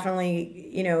has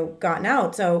definitely, gotten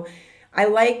out. So I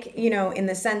like, in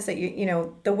the sense that,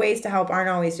 the ways to help aren't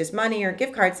always just money or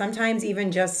gift cards. Sometimes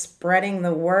even just spreading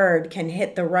the word can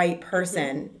hit the right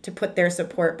person to put their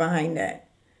support behind it.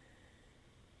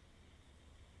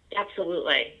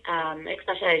 Absolutely.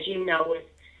 Especially, as you know, with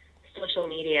social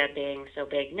media being so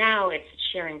big now, it's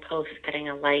sharing posts, getting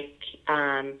a like,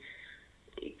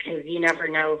 because you never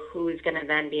know who's going to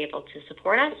then be able to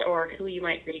support us, or who you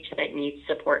might reach that needs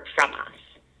support from us.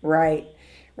 Right.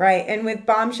 And with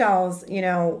Bombshells,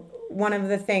 one of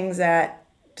the things that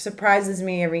surprises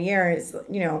me every year is,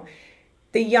 the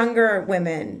younger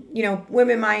women,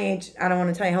 women my age. I don't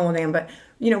want to tell you how old I am, but,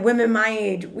 women my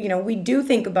age, we do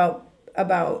think about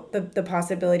the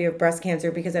possibility of breast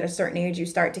cancer, because at a certain age you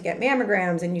start to get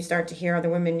mammograms and you start to hear other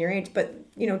women your age. But,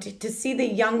 to see the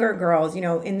younger girls,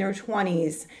 in their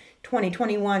 20s, 20,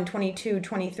 21, 22,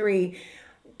 23,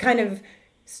 kind of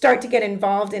start to get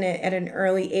involved in it at an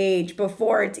early age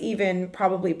before it's even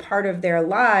probably part of their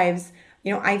lives,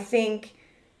 I think,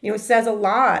 it says a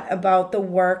lot about the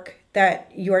work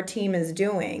that your team is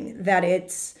doing, that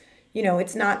it's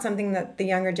not something that the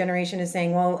younger generation is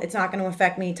saying, well, it's not going to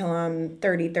affect me till I'm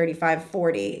 30, 35,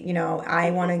 40.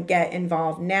 I want to get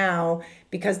involved now,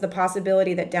 because the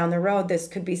possibility that down the road this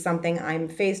could be something I'm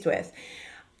faced with.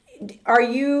 Are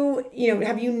you,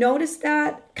 have you noticed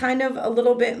that kind of a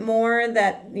little bit more,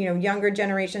 that, younger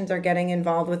generations are getting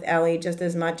involved with Ellie just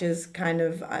as much as kind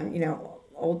of,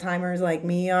 old timers like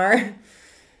me are?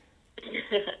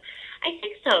 I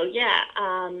think so, yeah.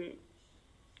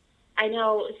 I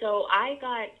know. So I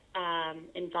got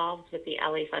involved with the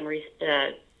Ellie Fund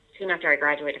soon after I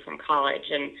graduated from college,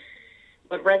 and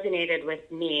what resonated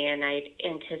with me, and I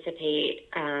anticipate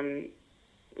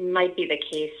might be the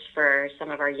case for some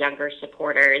of our younger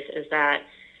supporters, is that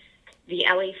the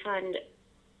Ellie Fund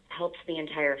helps the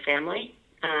entire family,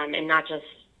 and not just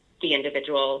the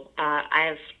individual. I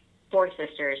have 4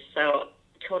 sisters, so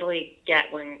totally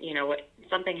get when,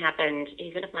 something happened.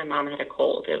 Even if my mom had a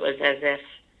cold, it was as if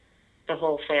the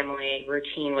whole family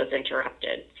routine was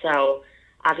interrupted. So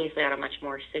obviously, on a much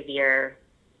more severe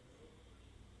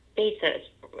basis,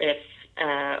 if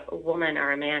a woman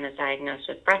or a man is diagnosed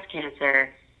with breast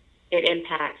cancer, it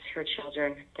impacts her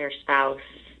children, their spouse,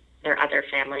 their other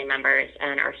family members,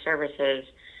 and our services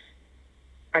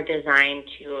are designed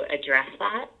to address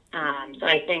that. So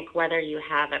I think whether you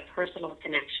have a personal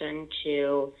connection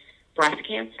to breast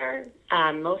cancer,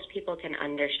 most people can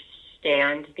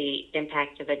understand the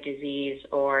impact of a disease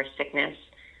or sickness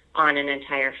on an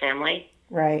entire family.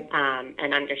 Right.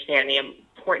 And understand the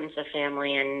importance of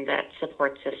family and that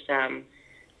support system.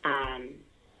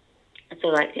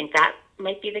 So I think that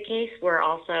might be the case. We're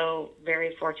also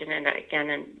very fortunate, again,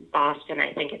 in Boston.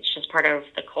 I think it's just part of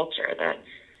the culture that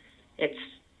it's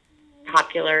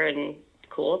popular and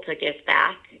cool to give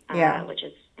back, which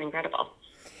is incredible.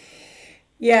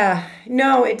 Yeah,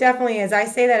 no, it definitely is. I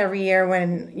say that every year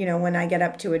when I get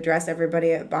up to address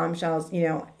everybody at Bombshells,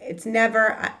 it's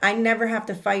never, I never have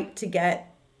to fight to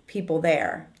get people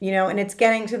there, and it's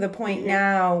getting to the point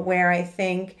now where I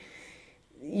think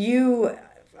you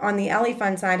on the Ellie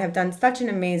Fund side have done such an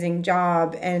amazing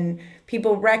job, and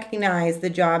people recognize the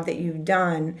job that you've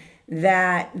done,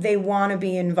 that they want to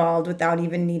be involved without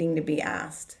even needing to be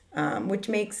asked, which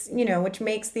makes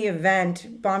the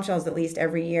event, Bombshells at least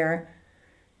every year,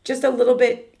 just a little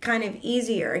bit kind of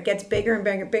easier. It gets bigger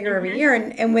and bigger every year,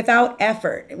 and without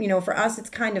effort. For us, it's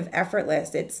kind of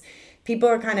effortless. It's people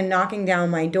are kind of knocking down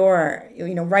my door,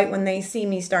 right when they see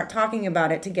me start talking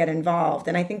about it to get involved.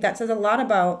 And I think that says a lot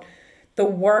about the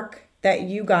work that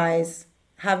you guys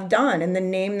have done and the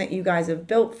name that you guys have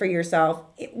built for yourself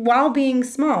while being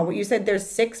small. What you said, there's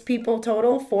 6 people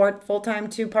total, 4 full-time,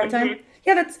 2 part-time.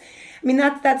 Yeah,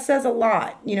 that says a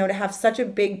lot, to have such a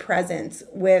big presence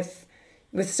with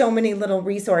so many little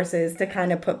resources to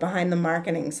kind of put behind the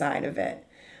marketing side of it.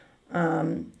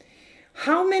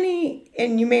 How many,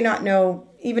 and you may not know,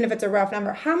 even if it's a rough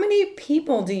number, how many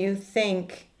people do you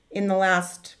think in the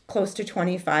last close to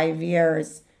 25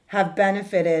 years have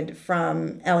benefited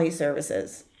from Ellie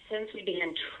services? Since we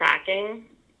began tracking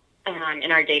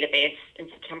in our database in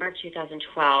September of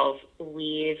 2012,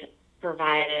 we've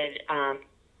provided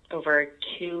over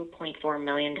 $2.4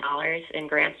 million in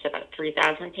grants to about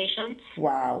 3,000 patients.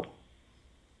 Wow.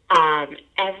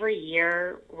 Every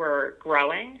year we're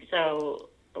growing. So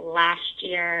last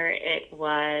year it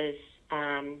was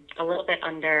a little bit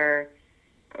under,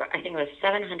 I think it was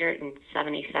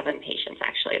 777 patients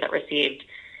actually that received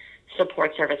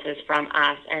support services from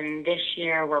us. And this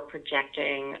year we're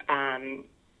projecting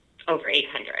over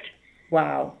 800.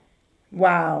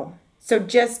 Wow. So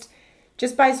just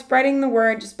by spreading the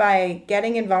word, just by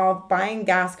getting involved, buying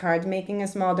gas cards, making a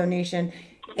small donation,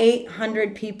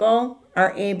 800 people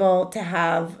are able to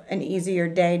have an easier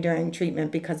day during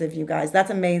treatment because of you guys. That's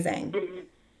amazing.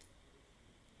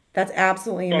 That's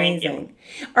absolutely amazing.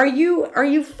 Are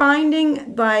you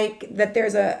finding like that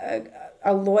there's a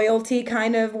loyalty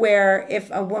kind of where if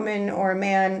a woman or a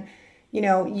man,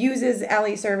 uses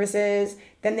Ellie services,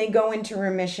 then they go into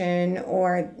remission,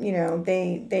 or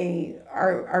they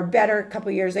are better a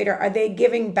couple years later? Are they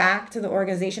giving back to the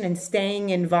organization and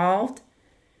staying involved?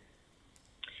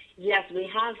 Yes, we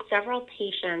have several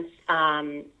patients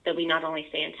that we not only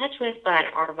stay in touch with, but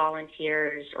are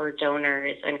volunteers or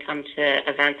donors and come to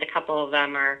events. A couple of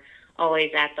them are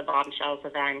always at the Bombshells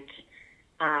event.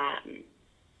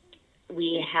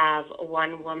 We have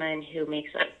one woman who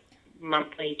makes a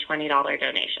monthly $20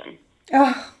 donation.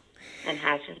 Oh. And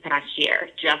has for the past year,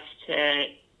 just to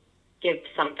give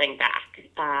something back,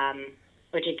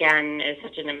 which again is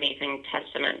such an amazing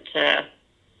testament to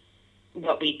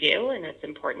what we do and its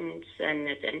importance and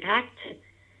its impact.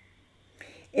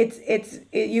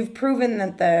 You've proven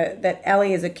that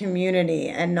Ellie is a community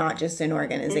and not just an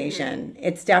organization.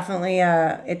 It's definitely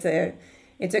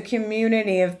it's a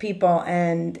community of people,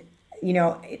 and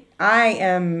I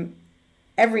am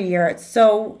every year it's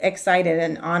so excited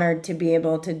and honored to be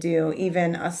able to do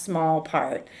even a small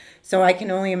part. So I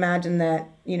can only imagine that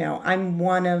I'm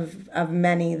one of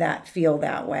many that feel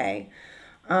that way.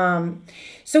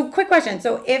 So quick question.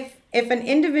 So if an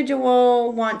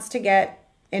individual wants to get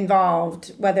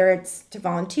involved, whether it's to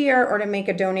volunteer or to make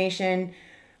a donation,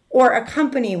 or a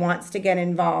company wants to get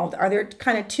involved, are there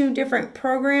kind of 2 different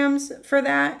programs for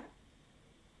that?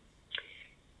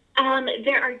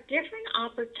 There are different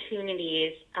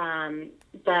opportunities,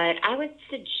 but I would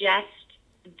suggest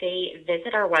they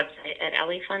visit our website at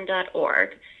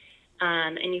elliefund.org,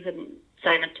 and you can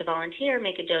sign up to volunteer,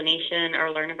 make a donation,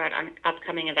 or learn about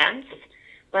upcoming events.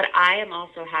 But I am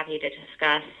also happy to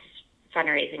discuss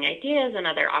fundraising ideas and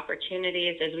other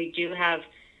opportunities, as we do have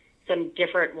some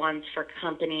different ones for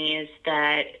companies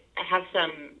that have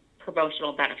some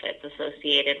promotional benefits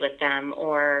associated with them,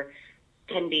 or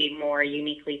can be more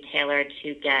uniquely tailored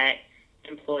to get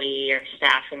employee or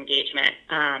staff engagement.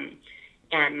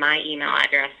 And my email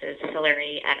address is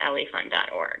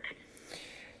hillary@ellifund.org.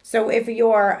 So if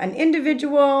you're an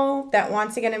individual that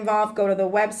wants to get involved, go to the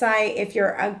website. If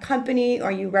you're a company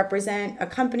or you represent a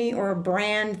company or a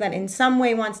brand that in some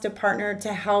way wants to partner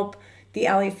to help the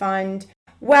Ellie Fund.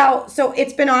 Well, so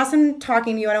it's been awesome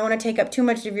talking to you. I don't want to take up too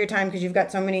much of your time because you've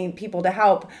got so many people to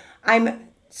help. I'm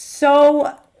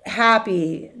so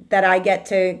happy that I get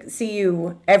to see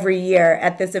you every year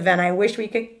at this event. I wish we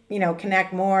could,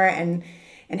 connect more and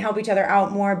help each other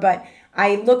out more, but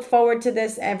I look forward to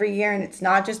this every year, and it's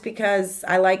not just because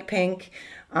I like pink.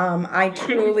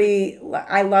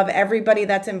 I love everybody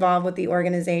that's involved with the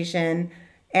organization,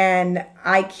 and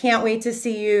I can't wait to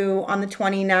see you on the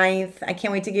 29th. I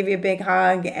can't wait to give you a big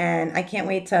hug, and I can't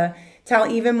wait to tell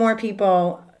even more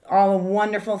people all the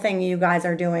wonderful thing you guys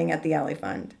are doing at the Ellie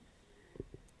Fund.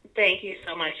 Thank you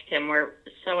so much, Kim. We're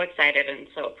so excited and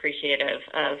so appreciative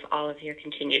of all of your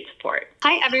continued support.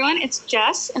 Hi, everyone. It's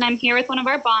Jess, and I'm here with one of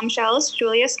our bombshells,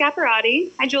 Julia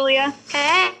Scaparrotti. Hi, Julia.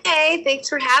 Hey, thanks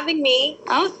for having me.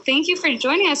 Oh, thank you for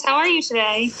joining us. How are you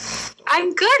today?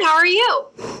 I'm good. How are you?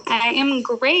 I am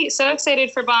great. So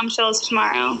excited for Bombshells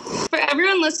tomorrow. For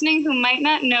everyone listening who might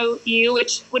not know you,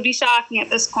 which would be shocking at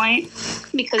this point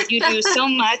because you do so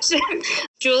much,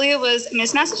 Julia was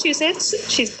Miss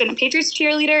Massachusetts. She's been a Patriots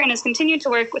cheerleader and has continued to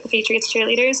work with the Patriots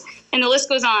cheerleaders, and the list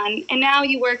goes on. And now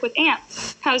you work with AMP.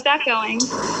 How's that going?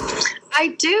 I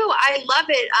do. I love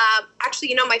it.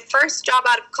 Actually, my first job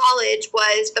out of college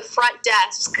was the front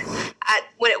desk at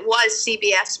when it was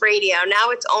CBS Radio. Now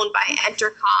it's owned by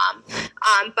Entercom.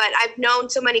 But I've known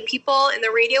so many people in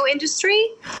the radio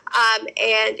industry,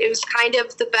 and it was kind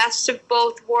of the best of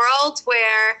both worlds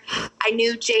where I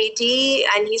knew JD,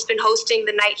 and he's been hosting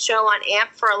the night show on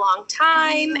AMP for a long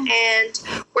time, and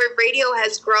where radio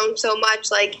has grown so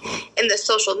much, like in the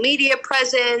social media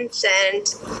presence and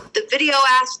the video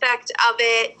aspect of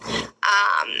it,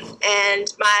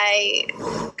 and my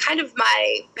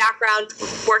background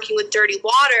working with Dirty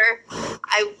Water,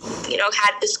 I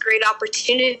had this great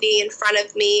opportunity in front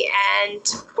of me, and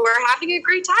we're having a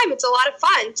great time. It's a lot of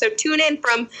fun. So tune in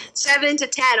from 7 to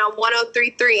 10 on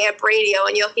 103.3 AMP Radio,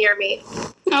 and you'll hear me.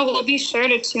 Oh, we'll be sure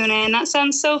to tune in. That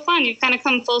sounds so fun. You've kind of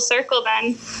come full circle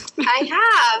then. I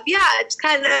have. Yeah, it's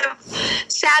kind of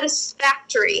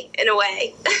satisfactory in a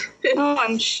way. Oh,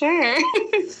 I'm sure.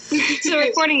 So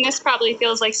recording this probably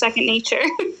feels like second nature.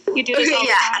 You do this all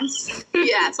the time.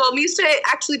 Yes. Well, I'm used to it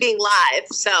actually being live,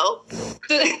 so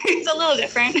it's a little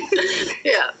different.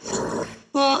 Yeah.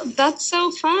 Well, that's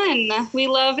so fun. We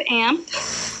love AMP.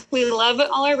 We love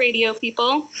all our radio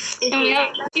people. Mm-hmm. And we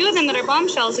have a few of them that are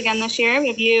bombshells again this year. We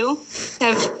have you. We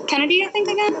have Kennedy, I think,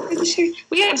 again this year.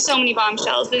 We have so many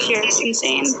bombshells this year. It's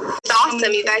insane. It's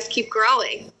awesome. You guys keep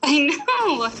growing. I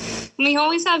know. And we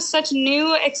always have such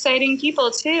new, exciting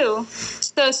people, too.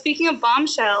 So speaking of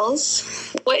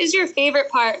bombshells, what is your favorite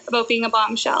part about being a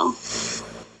bombshell?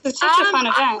 It's such a fun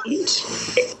event.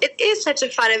 It is such a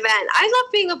fun event. I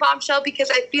love being a bombshell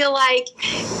because I feel like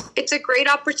it's a great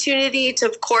opportunity to,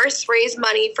 of course, raise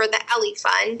money for the Ellie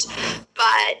Fund,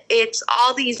 but it's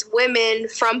all these women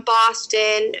from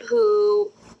Boston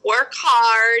who work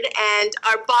hard and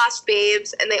are boss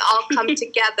babes, and they all come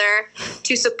together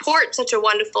to support such a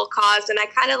wonderful cause. And I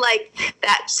kind of like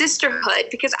that sisterhood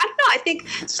because, I don't know, I think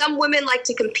some women like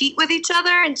to compete with each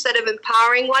other instead of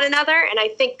empowering one another, and I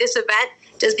think this event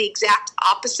does the exact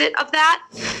opposite of that.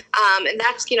 And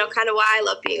that's, kind of why I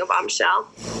love being a bombshell.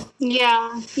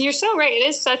 Yeah, you're so right. It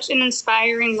is such an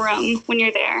inspiring room when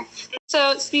you're there.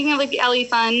 So speaking of the Ellie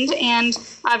Fund and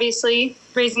obviously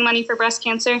raising money for breast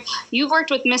cancer, you've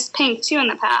worked with Miss Pink too in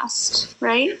the past,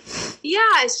 right?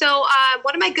 Yeah, so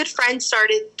one of my good friends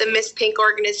started the Miss Pink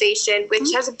organization,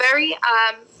 which has a very,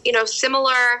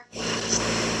 similar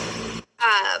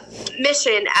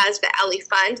mission as the Ellie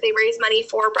Fund. They raise money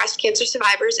for breast cancer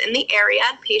survivors in the area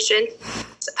and patients.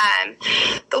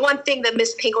 The one thing the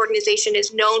Miss Pink organization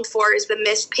is known for is the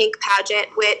Miss Pink pageant,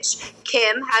 which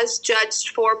Kim has judged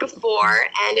for before,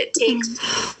 and it takes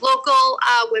local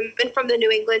women from the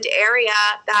New England area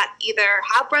that either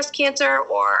have breast cancer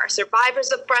or are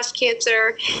survivors of breast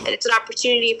cancer, and it's an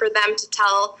opportunity for them to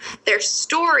tell their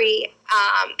story,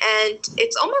 and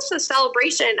it's almost a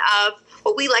celebration of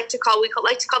what we like to call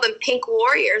them pink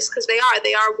warriors, because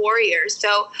they are warriors.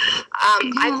 So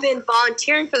I've been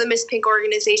volunteering for the Miss Pink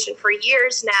organization for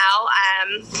years now,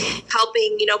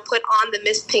 helping, put on the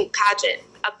Miss Pink pageant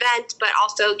event, but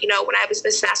also, when I was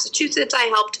Miss Massachusetts, I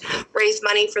helped raise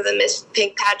money for the Miss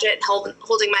Pink pageant,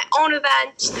 holding my own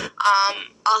event.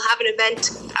 I'll have an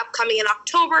event upcoming in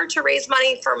October to raise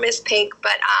money for Miss Pink,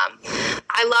 but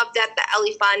I love that the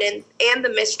Ellie Fund and the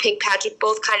Miss Pink pageant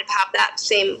both kind of have that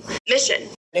same mission.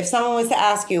 If someone was to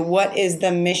ask you, what is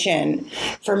the mission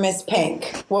for Miss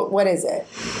Pink? What is it?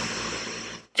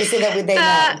 Just so that they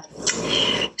know.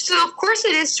 So, of course,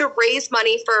 it is to raise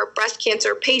money for breast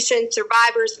cancer patients,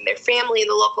 survivors, and their family in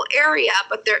the local area.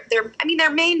 But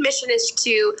their main mission is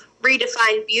to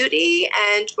redefine beauty.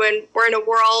 And when we're in a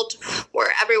world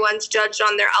where everyone's judged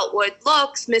on their outward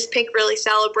looks, Miss Pink really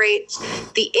celebrates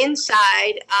the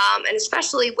inside, and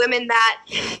especially women that,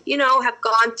 have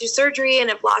gone through surgery and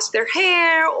have lost their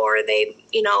hair, or they,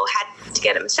 had to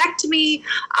get a mastectomy.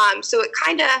 So it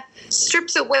kind of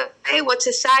strips away what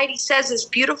society says is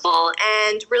beautiful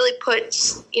and really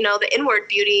puts, the inward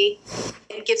beauty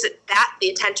and gives it the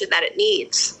attention that it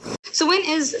needs. So when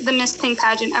is the Miss Pink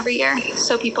pageant every year?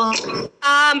 So people...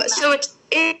 So it's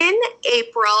in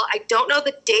April. I don't know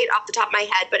the date off the top of my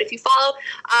head, but if you follow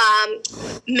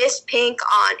Miss Pink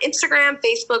on Instagram,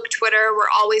 Facebook, Twitter, we're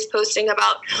always posting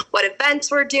about what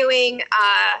events we're doing.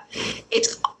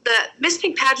 It's the Miss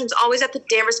Pink pageant's always at the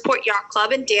Danversport Yacht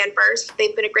Club in Danvers.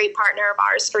 They've been a great partner of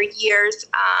ours for years.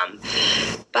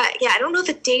 But yeah, I don't know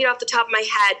the date off the top of my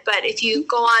head, but if you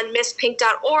go on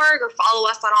misspink.org or follow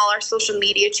us on all our social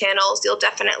media channels, you'll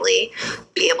definitely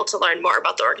be able to learn more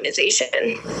about the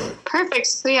organization. Perfect.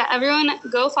 So yeah, everyone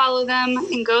go follow them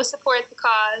and go support the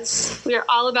cause. We are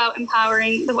all about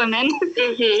empowering the women.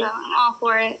 Mm-hmm. So I'm all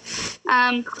for it.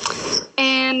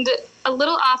 And a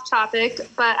little off topic,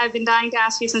 but I've been dying to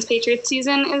ask you since Patriots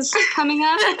season is coming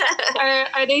up.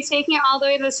 Are they taking it all the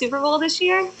way to the Super Bowl this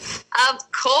year?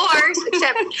 Of course,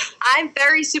 except I'm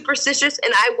very superstitious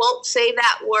and I won't say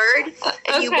that word.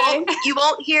 And okay. you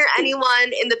won't hear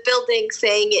anyone in the building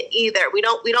saying it either. We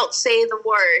don't say the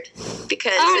word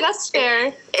because that's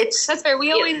fair. That's fair.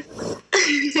 We always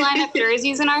line up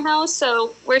jerseys in our house,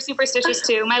 so we're superstitious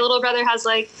too. My little brother has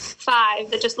like 5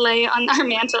 that just lay on our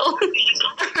mantle.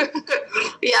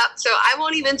 Yeah, so I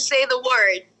won't even say the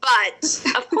word,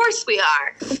 but of course we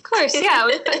are. Of course, yeah.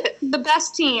 The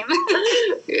best team.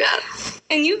 Yeah.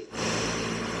 And you've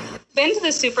been to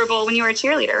the Super Bowl when you were a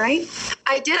cheerleader, right?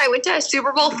 I did. I went to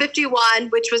Super Bowl 51,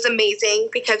 which was amazing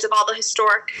because of all the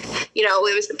historic,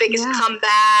 it was the biggest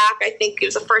comeback. I think it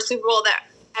was the first Super Bowl that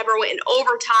ever went in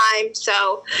overtime.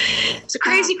 So it's a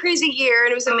crazy, crazy year,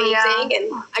 and it was amazing.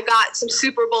 And I got some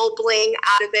Super Bowl bling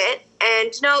out of it.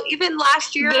 And, even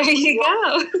last year, there you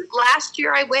go. Last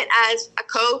year I went as a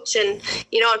coach and,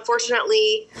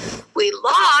 unfortunately we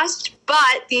lost,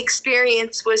 but the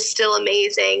experience was still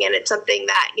amazing. And it's something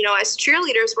that, as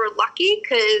cheerleaders, we're lucky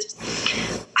because,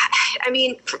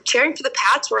 cheering for the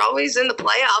Pats, we're always in the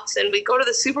playoffs and we go to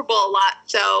the Super Bowl a lot.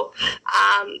 So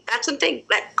that's something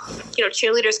that,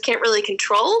 cheerleaders can't really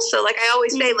control. So like I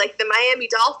always say, like the Miami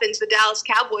Dolphins, the Dallas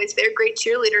Cowboys, they're great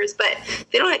cheerleaders, but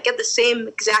they don't get the same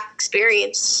exact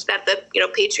experience that the,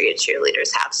 Patriot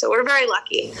cheerleaders have. So we're very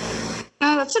lucky.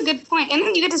 Oh, that's a good point. And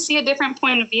then you get to see a different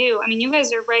point of view. You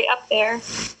guys are right up there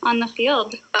on the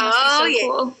field. Oh, yeah.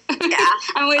 Cool. Yeah.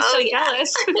 I'm always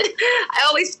jealous.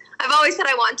 I've always said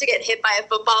I wanted to get hit by a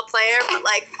football player, but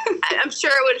I'm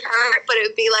sure it would hurt, but it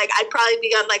would be I'd probably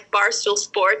be on Barstool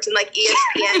Sports and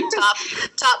ESPN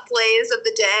top plays of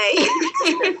the day.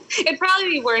 It'd probably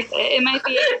be worth it. It might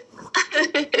be,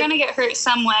 you're going to get hurt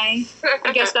some way.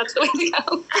 I guess that's the way to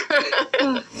go.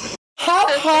 How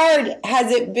hard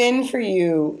has it been for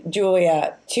you,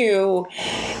 Julia, is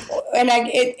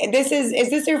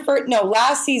this your first, no,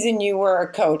 last season you were a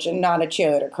coach and not a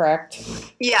cheerleader, correct?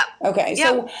 Yeah. Okay, yep.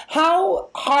 So how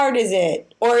hard is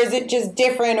it, or is it just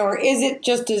different, or is it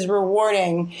just as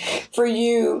rewarding for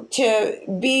you to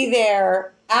be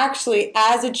there actually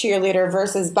as a cheerleader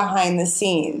versus behind the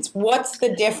scenes? What's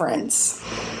the difference?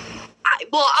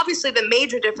 Well, obviously the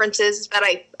major difference is that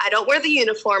I don't wear the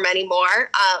uniform anymore.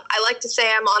 I like to say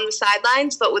I'm on the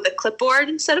sidelines, but with a clipboard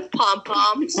instead of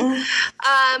pom-poms.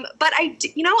 But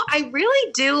I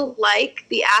really do like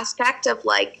the aspect of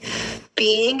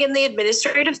being in the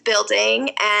administrative building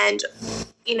and,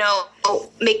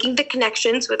 making the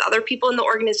connections with other people in the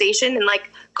organization and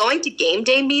going to game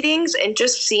day meetings and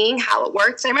just seeing how it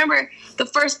works. I remember the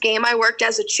first game I worked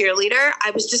as a cheerleader,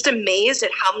 I was just amazed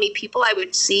at how many people I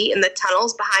would see in the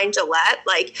tunnels behind Gillette.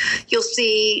 You'll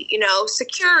see,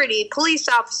 security, police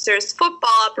officers, football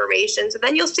operations, and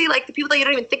then you'll see the people that you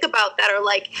don't even think about that are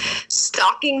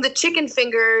stocking the chicken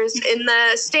fingers in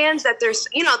the stands that there's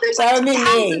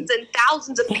thousands and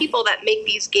thousands of people that make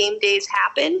these game days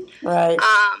happen. Right.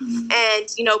 And,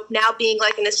 now being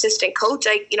an assistant coach,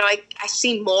 I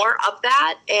see more of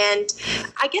that. And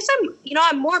I guess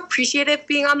I'm more appreciative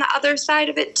being on the other side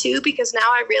of it too, because now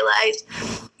I realize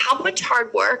how much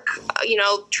hard work,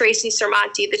 Tracy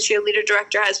Sermonti, the cheerleader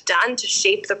director, has done to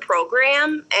shape the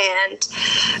program. And,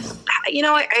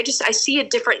 I see a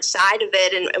different side of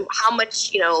it, and how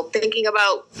much, thinking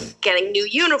about getting new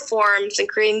uniforms and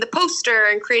creating the poster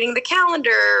and creating the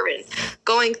calendar and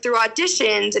going through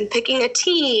auditions and picking a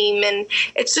team. And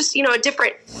it's just, a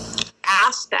different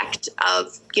aspect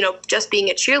of, just being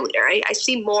a cheerleader. I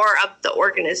see more of the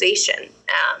organization.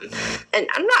 And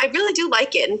I don't know, I really do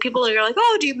like it. And people are like,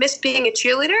 oh, do you miss being a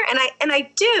cheerleader? And I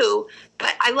do,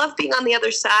 but I love being on the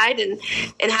other side and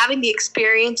having the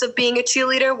experience of being a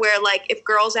cheerleader where, like, if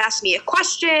girls ask me a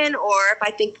question or if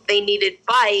I think they need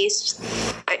advice,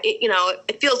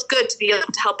 it feels good to be able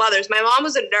to help others. My mom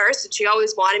was a nurse and she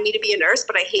always wanted me to be a nurse,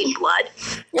 but I hate blood.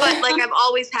 But, like, I've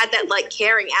always had that, like,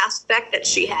 caring aspect that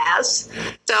she has.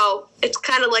 So it's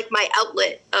kind of like my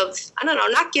outlet of, I don't know,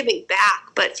 not giving back,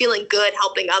 but feeling good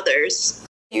helping others.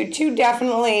 You two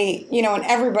definitely, and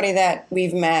everybody that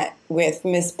we've met with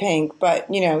Miss Pink,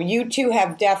 but, you two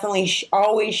have definitely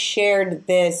always shared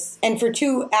this. And for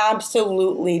two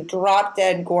absolutely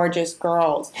drop-dead gorgeous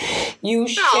girls, you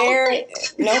share,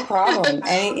 no problem,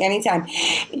 anytime.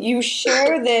 You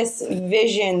share this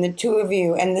vision, the two of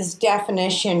you, and this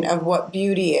definition of what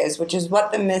beauty is, which is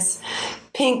what the Miss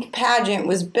Pink pageant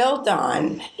was built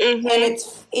on. Mm-hmm. And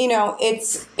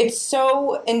it's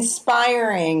so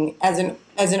inspiring as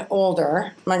an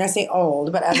older, I'm not going to say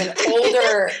old, but as an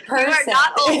older person, you are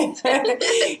not old.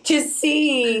 to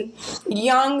see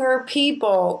younger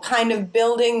people kind of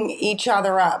building each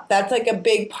other up. That's like a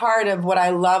big part of what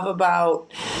I love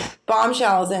about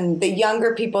Bombshells and the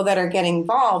younger people that are getting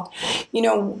involved.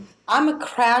 I'm a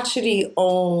crotchety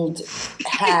old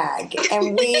hag,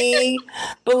 and we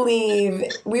believe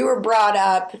we were brought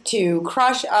up to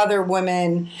crush other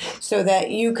women so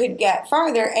that you could get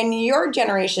farther. And your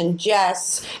generation,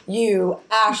 Jess, you,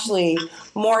 Ashley,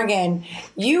 Morgan,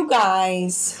 you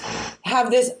guys have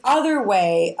this other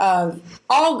way of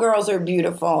all girls are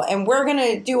beautiful, and we're going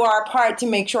to do our part to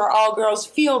make sure all girls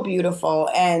feel beautiful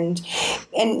and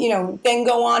then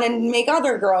go on and make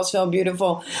other girls feel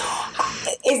beautiful.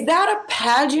 Is that a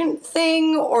pageant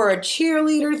thing or a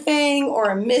cheerleader thing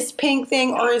or a Miss Pink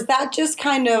thing, or is that just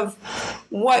kind of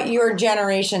what your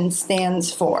generation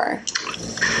stands for?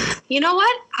 You know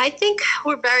what? I think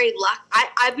we're very lucky.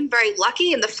 I've been very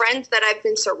lucky, and the friends that I've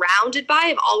been surrounded by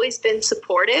have always been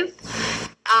supportive.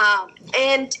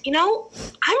 And,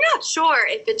 I'm not sure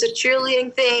if it's a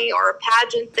cheerleading thing or a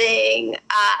pageant thing.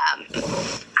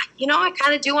 I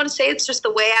kind of do want to say it's just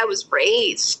the way I was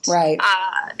raised. Right.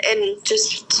 And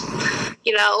just,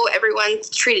 everyone's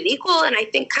treated equal. And I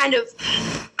think kind of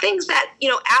things that,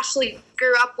 Ashley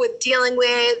grew up with dealing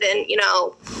with and,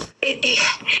 I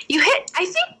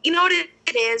think, what it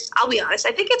is, I'll be honest,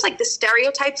 I think it's like the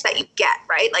stereotypes that you get,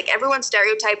 right? Like everyone's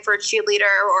stereotype for a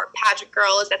cheerleader or a pageant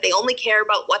girl is that they only care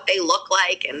about what they look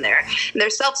like and they're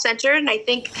self-centered. And I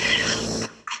think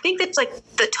that's like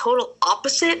the total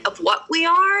opposite of what we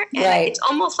are. And right. It's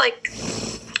almost like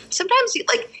sometimes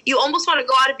you almost want to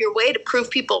go out of your way to prove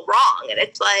people wrong. And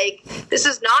it's like, this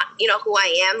is not, who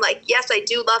I am. Like, yes, I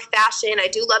do love fashion. I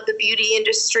do love the beauty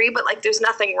industry, but like, there's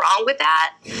nothing wrong with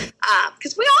that.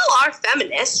 Because we all are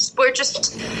feminists. We're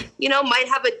just, might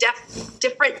have a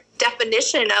different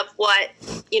definition of what,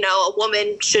 a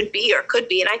woman should be or could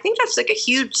be. And I think that's like a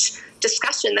huge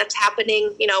discussion that's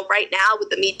happening, right now with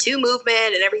the Me Too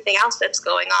movement and everything else that's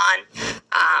going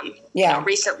on,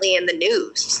 recently in the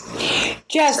news.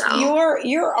 Jess,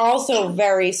 you're also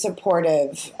very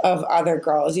supportive of other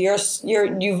girls.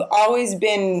 You've always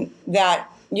been that.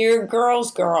 You're a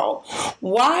girl's girl.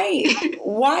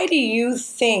 Why do you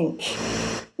think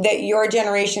that your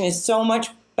generation is so much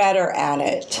better at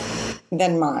it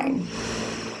than mine?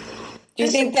 Do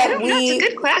you think that that's a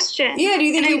good question. Yeah, do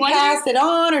you think you passed it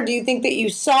on, or do you think that you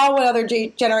saw what other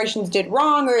generations did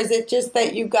wrong, or is it just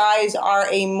that you guys are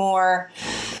a more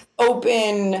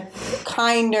open,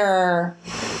 kinder,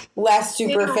 less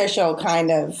superficial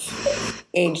kind of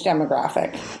age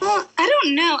demographic? Well, I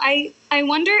don't know. I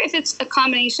wonder if it's a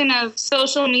combination of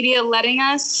social media letting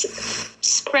us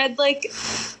spread like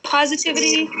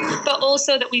positivity, but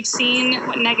also that we've seen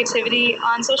what negativity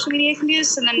on social media can do.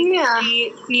 So then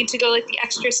we need to go like the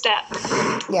extra step.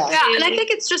 Yeah. And I think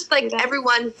it's just like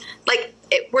everyone, like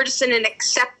we're just in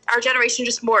our generation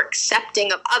just more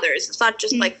accepting of others. It's not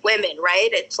just like women, right?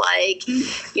 It's like,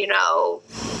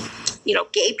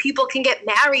 gay people can get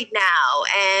married now.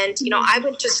 And, I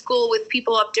went to school with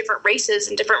people of different races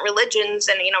and different religions.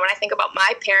 And, when I think about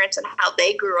my parents and how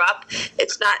they grew up,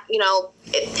 it's not,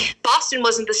 Boston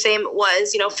wasn't the same it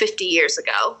was, 50 years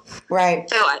ago. Right.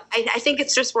 So I think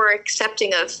it's just we're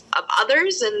accepting of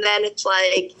others. And then it's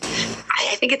like,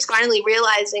 I think it's finally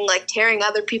realizing like tearing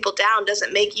other people down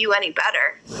doesn't make you any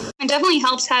better. It definitely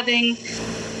helps having,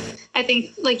 I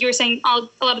think, like you were saying, a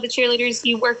lot of the cheerleaders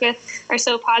you work with are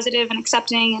so positive and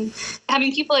accepting, and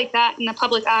having people like that in the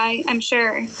public eye, I'm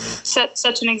sure, sets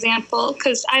such an example,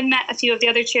 because I've met a few of the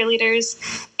other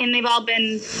cheerleaders, and they've all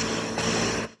been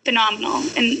phenomenal,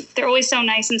 and they're always so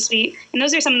nice and sweet, and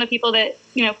those are some of the people that,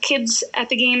 kids at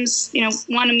the games,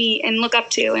 want to meet and look up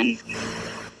to, and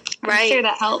I'm sure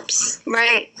that helps.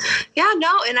 Right. Yeah,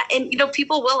 no. And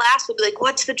people will ask, will be like,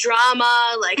 what's the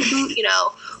drama? Like,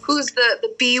 who's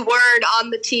the B word on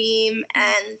the team?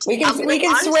 And we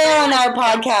can swear on our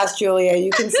podcast, Julia. You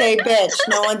can say bitch.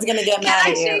 No one's going to get mad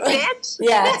at you. Can I say bitch?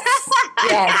 Yes.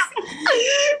 Yes.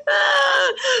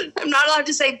 I'm not allowed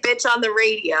to say bitch on the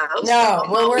radio. No,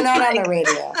 well, we're not on the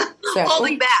radio. So.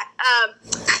 Holding back.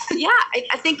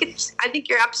 I think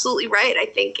you're absolutely right. I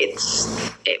think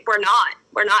we're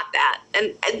not that.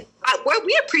 And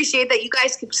we appreciate that you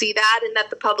guys can see that and that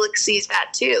the public sees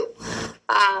that too.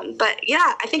 But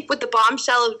yeah, I think with the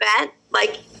Bombshell event,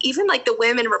 like even like the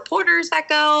women reporters that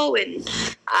go and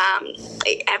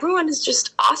everyone is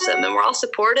just awesome and we're all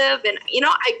supportive. And,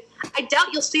 I doubt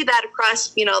you'll see that across,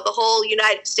 the whole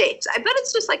United States. I bet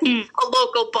it's just like a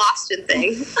local Boston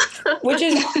thing. Which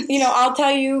is, I'll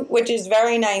tell you, which is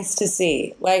very nice to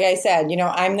see. Like I said,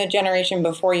 I'm the generation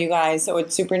before you guys, so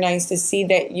it's super nice to see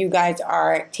that you guys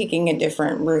are taking a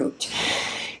different route.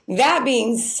 That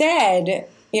being said,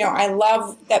 I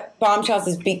love that Bombshells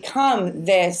has become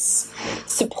this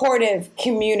supportive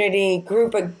community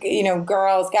group of,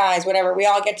 girls, guys, whatever. We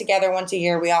all get together once a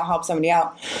year. We all help somebody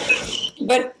out.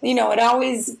 But, it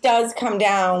always does come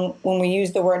down when we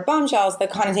use the word bombshells, the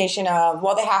connotation of,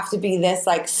 well, they have to be this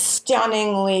like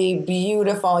stunningly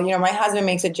beautiful. My husband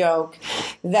makes a joke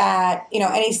that,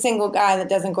 any single guy that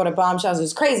doesn't go to Bombshells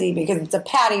is crazy because it's a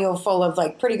patio full of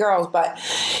like pretty girls. But,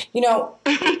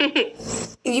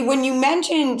 when you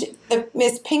mentioned the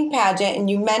Miss Pink pageant and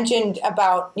you mentioned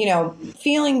about,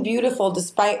 feeling beautiful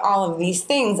despite all of these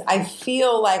things, I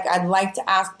feel like I'd like to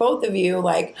ask both of you,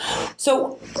 like,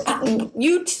 so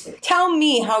you tell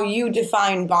me how you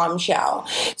define bombshell.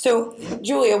 So,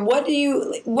 Julia, what do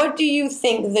you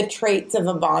think the traits of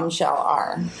a bombshell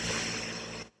are?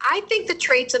 I think the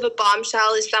traits of a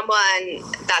bombshell is someone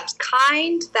that's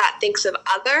kind, that thinks of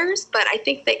others, but I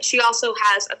think that she also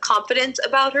has a confidence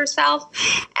about herself,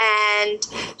 and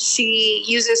she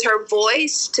uses her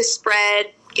voice to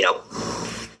spread,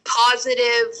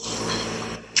 positive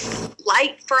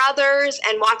light for others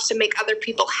and wants to make other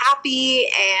people happy.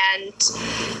 And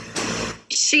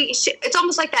she it's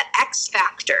almost like that X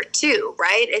factor too,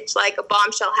 right? It's like a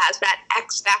bombshell has that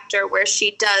X factor where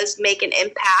she does make an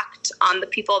impact on the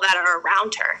people that are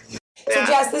around her. So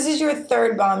Jess, this is your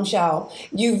third bombshell.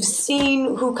 You've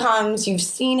seen who comes, you've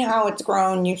seen how it's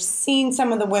grown, you've seen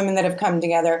some of the women that have come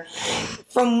together.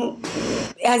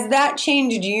 Has that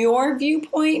changed your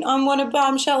viewpoint on what a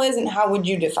bombshell is, and how would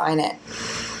you define it?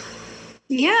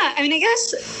 Yeah, I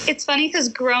guess it's funny because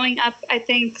growing up, I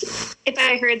think if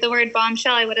I heard the word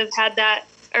bombshell, I would have had that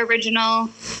original,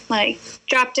 like,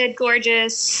 drop dead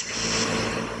gorgeous,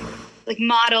 like,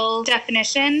 model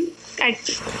definition.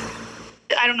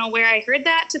 I don't know where I heard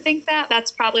that to think that.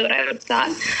 That's probably what I would have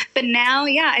thought. But now,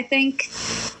 yeah, I think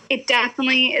it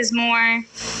definitely is more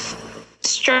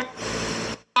strong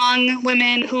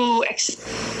women who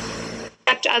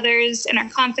accept others and are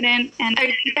confident. And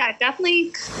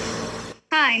definitely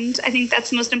kind. I think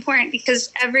that's most important,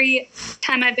 because every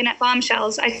time I've been at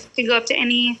Bombshells, I could go up to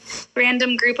any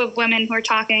random group of women who are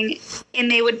talking,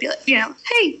 and they would be like, hey,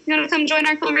 you want to come join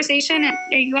our conversation? And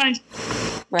you want to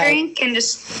drink? And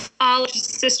just all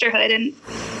sisterhood and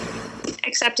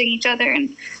accepting each other.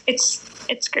 And it's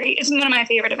great. It's one of my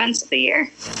favorite events of the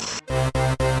year.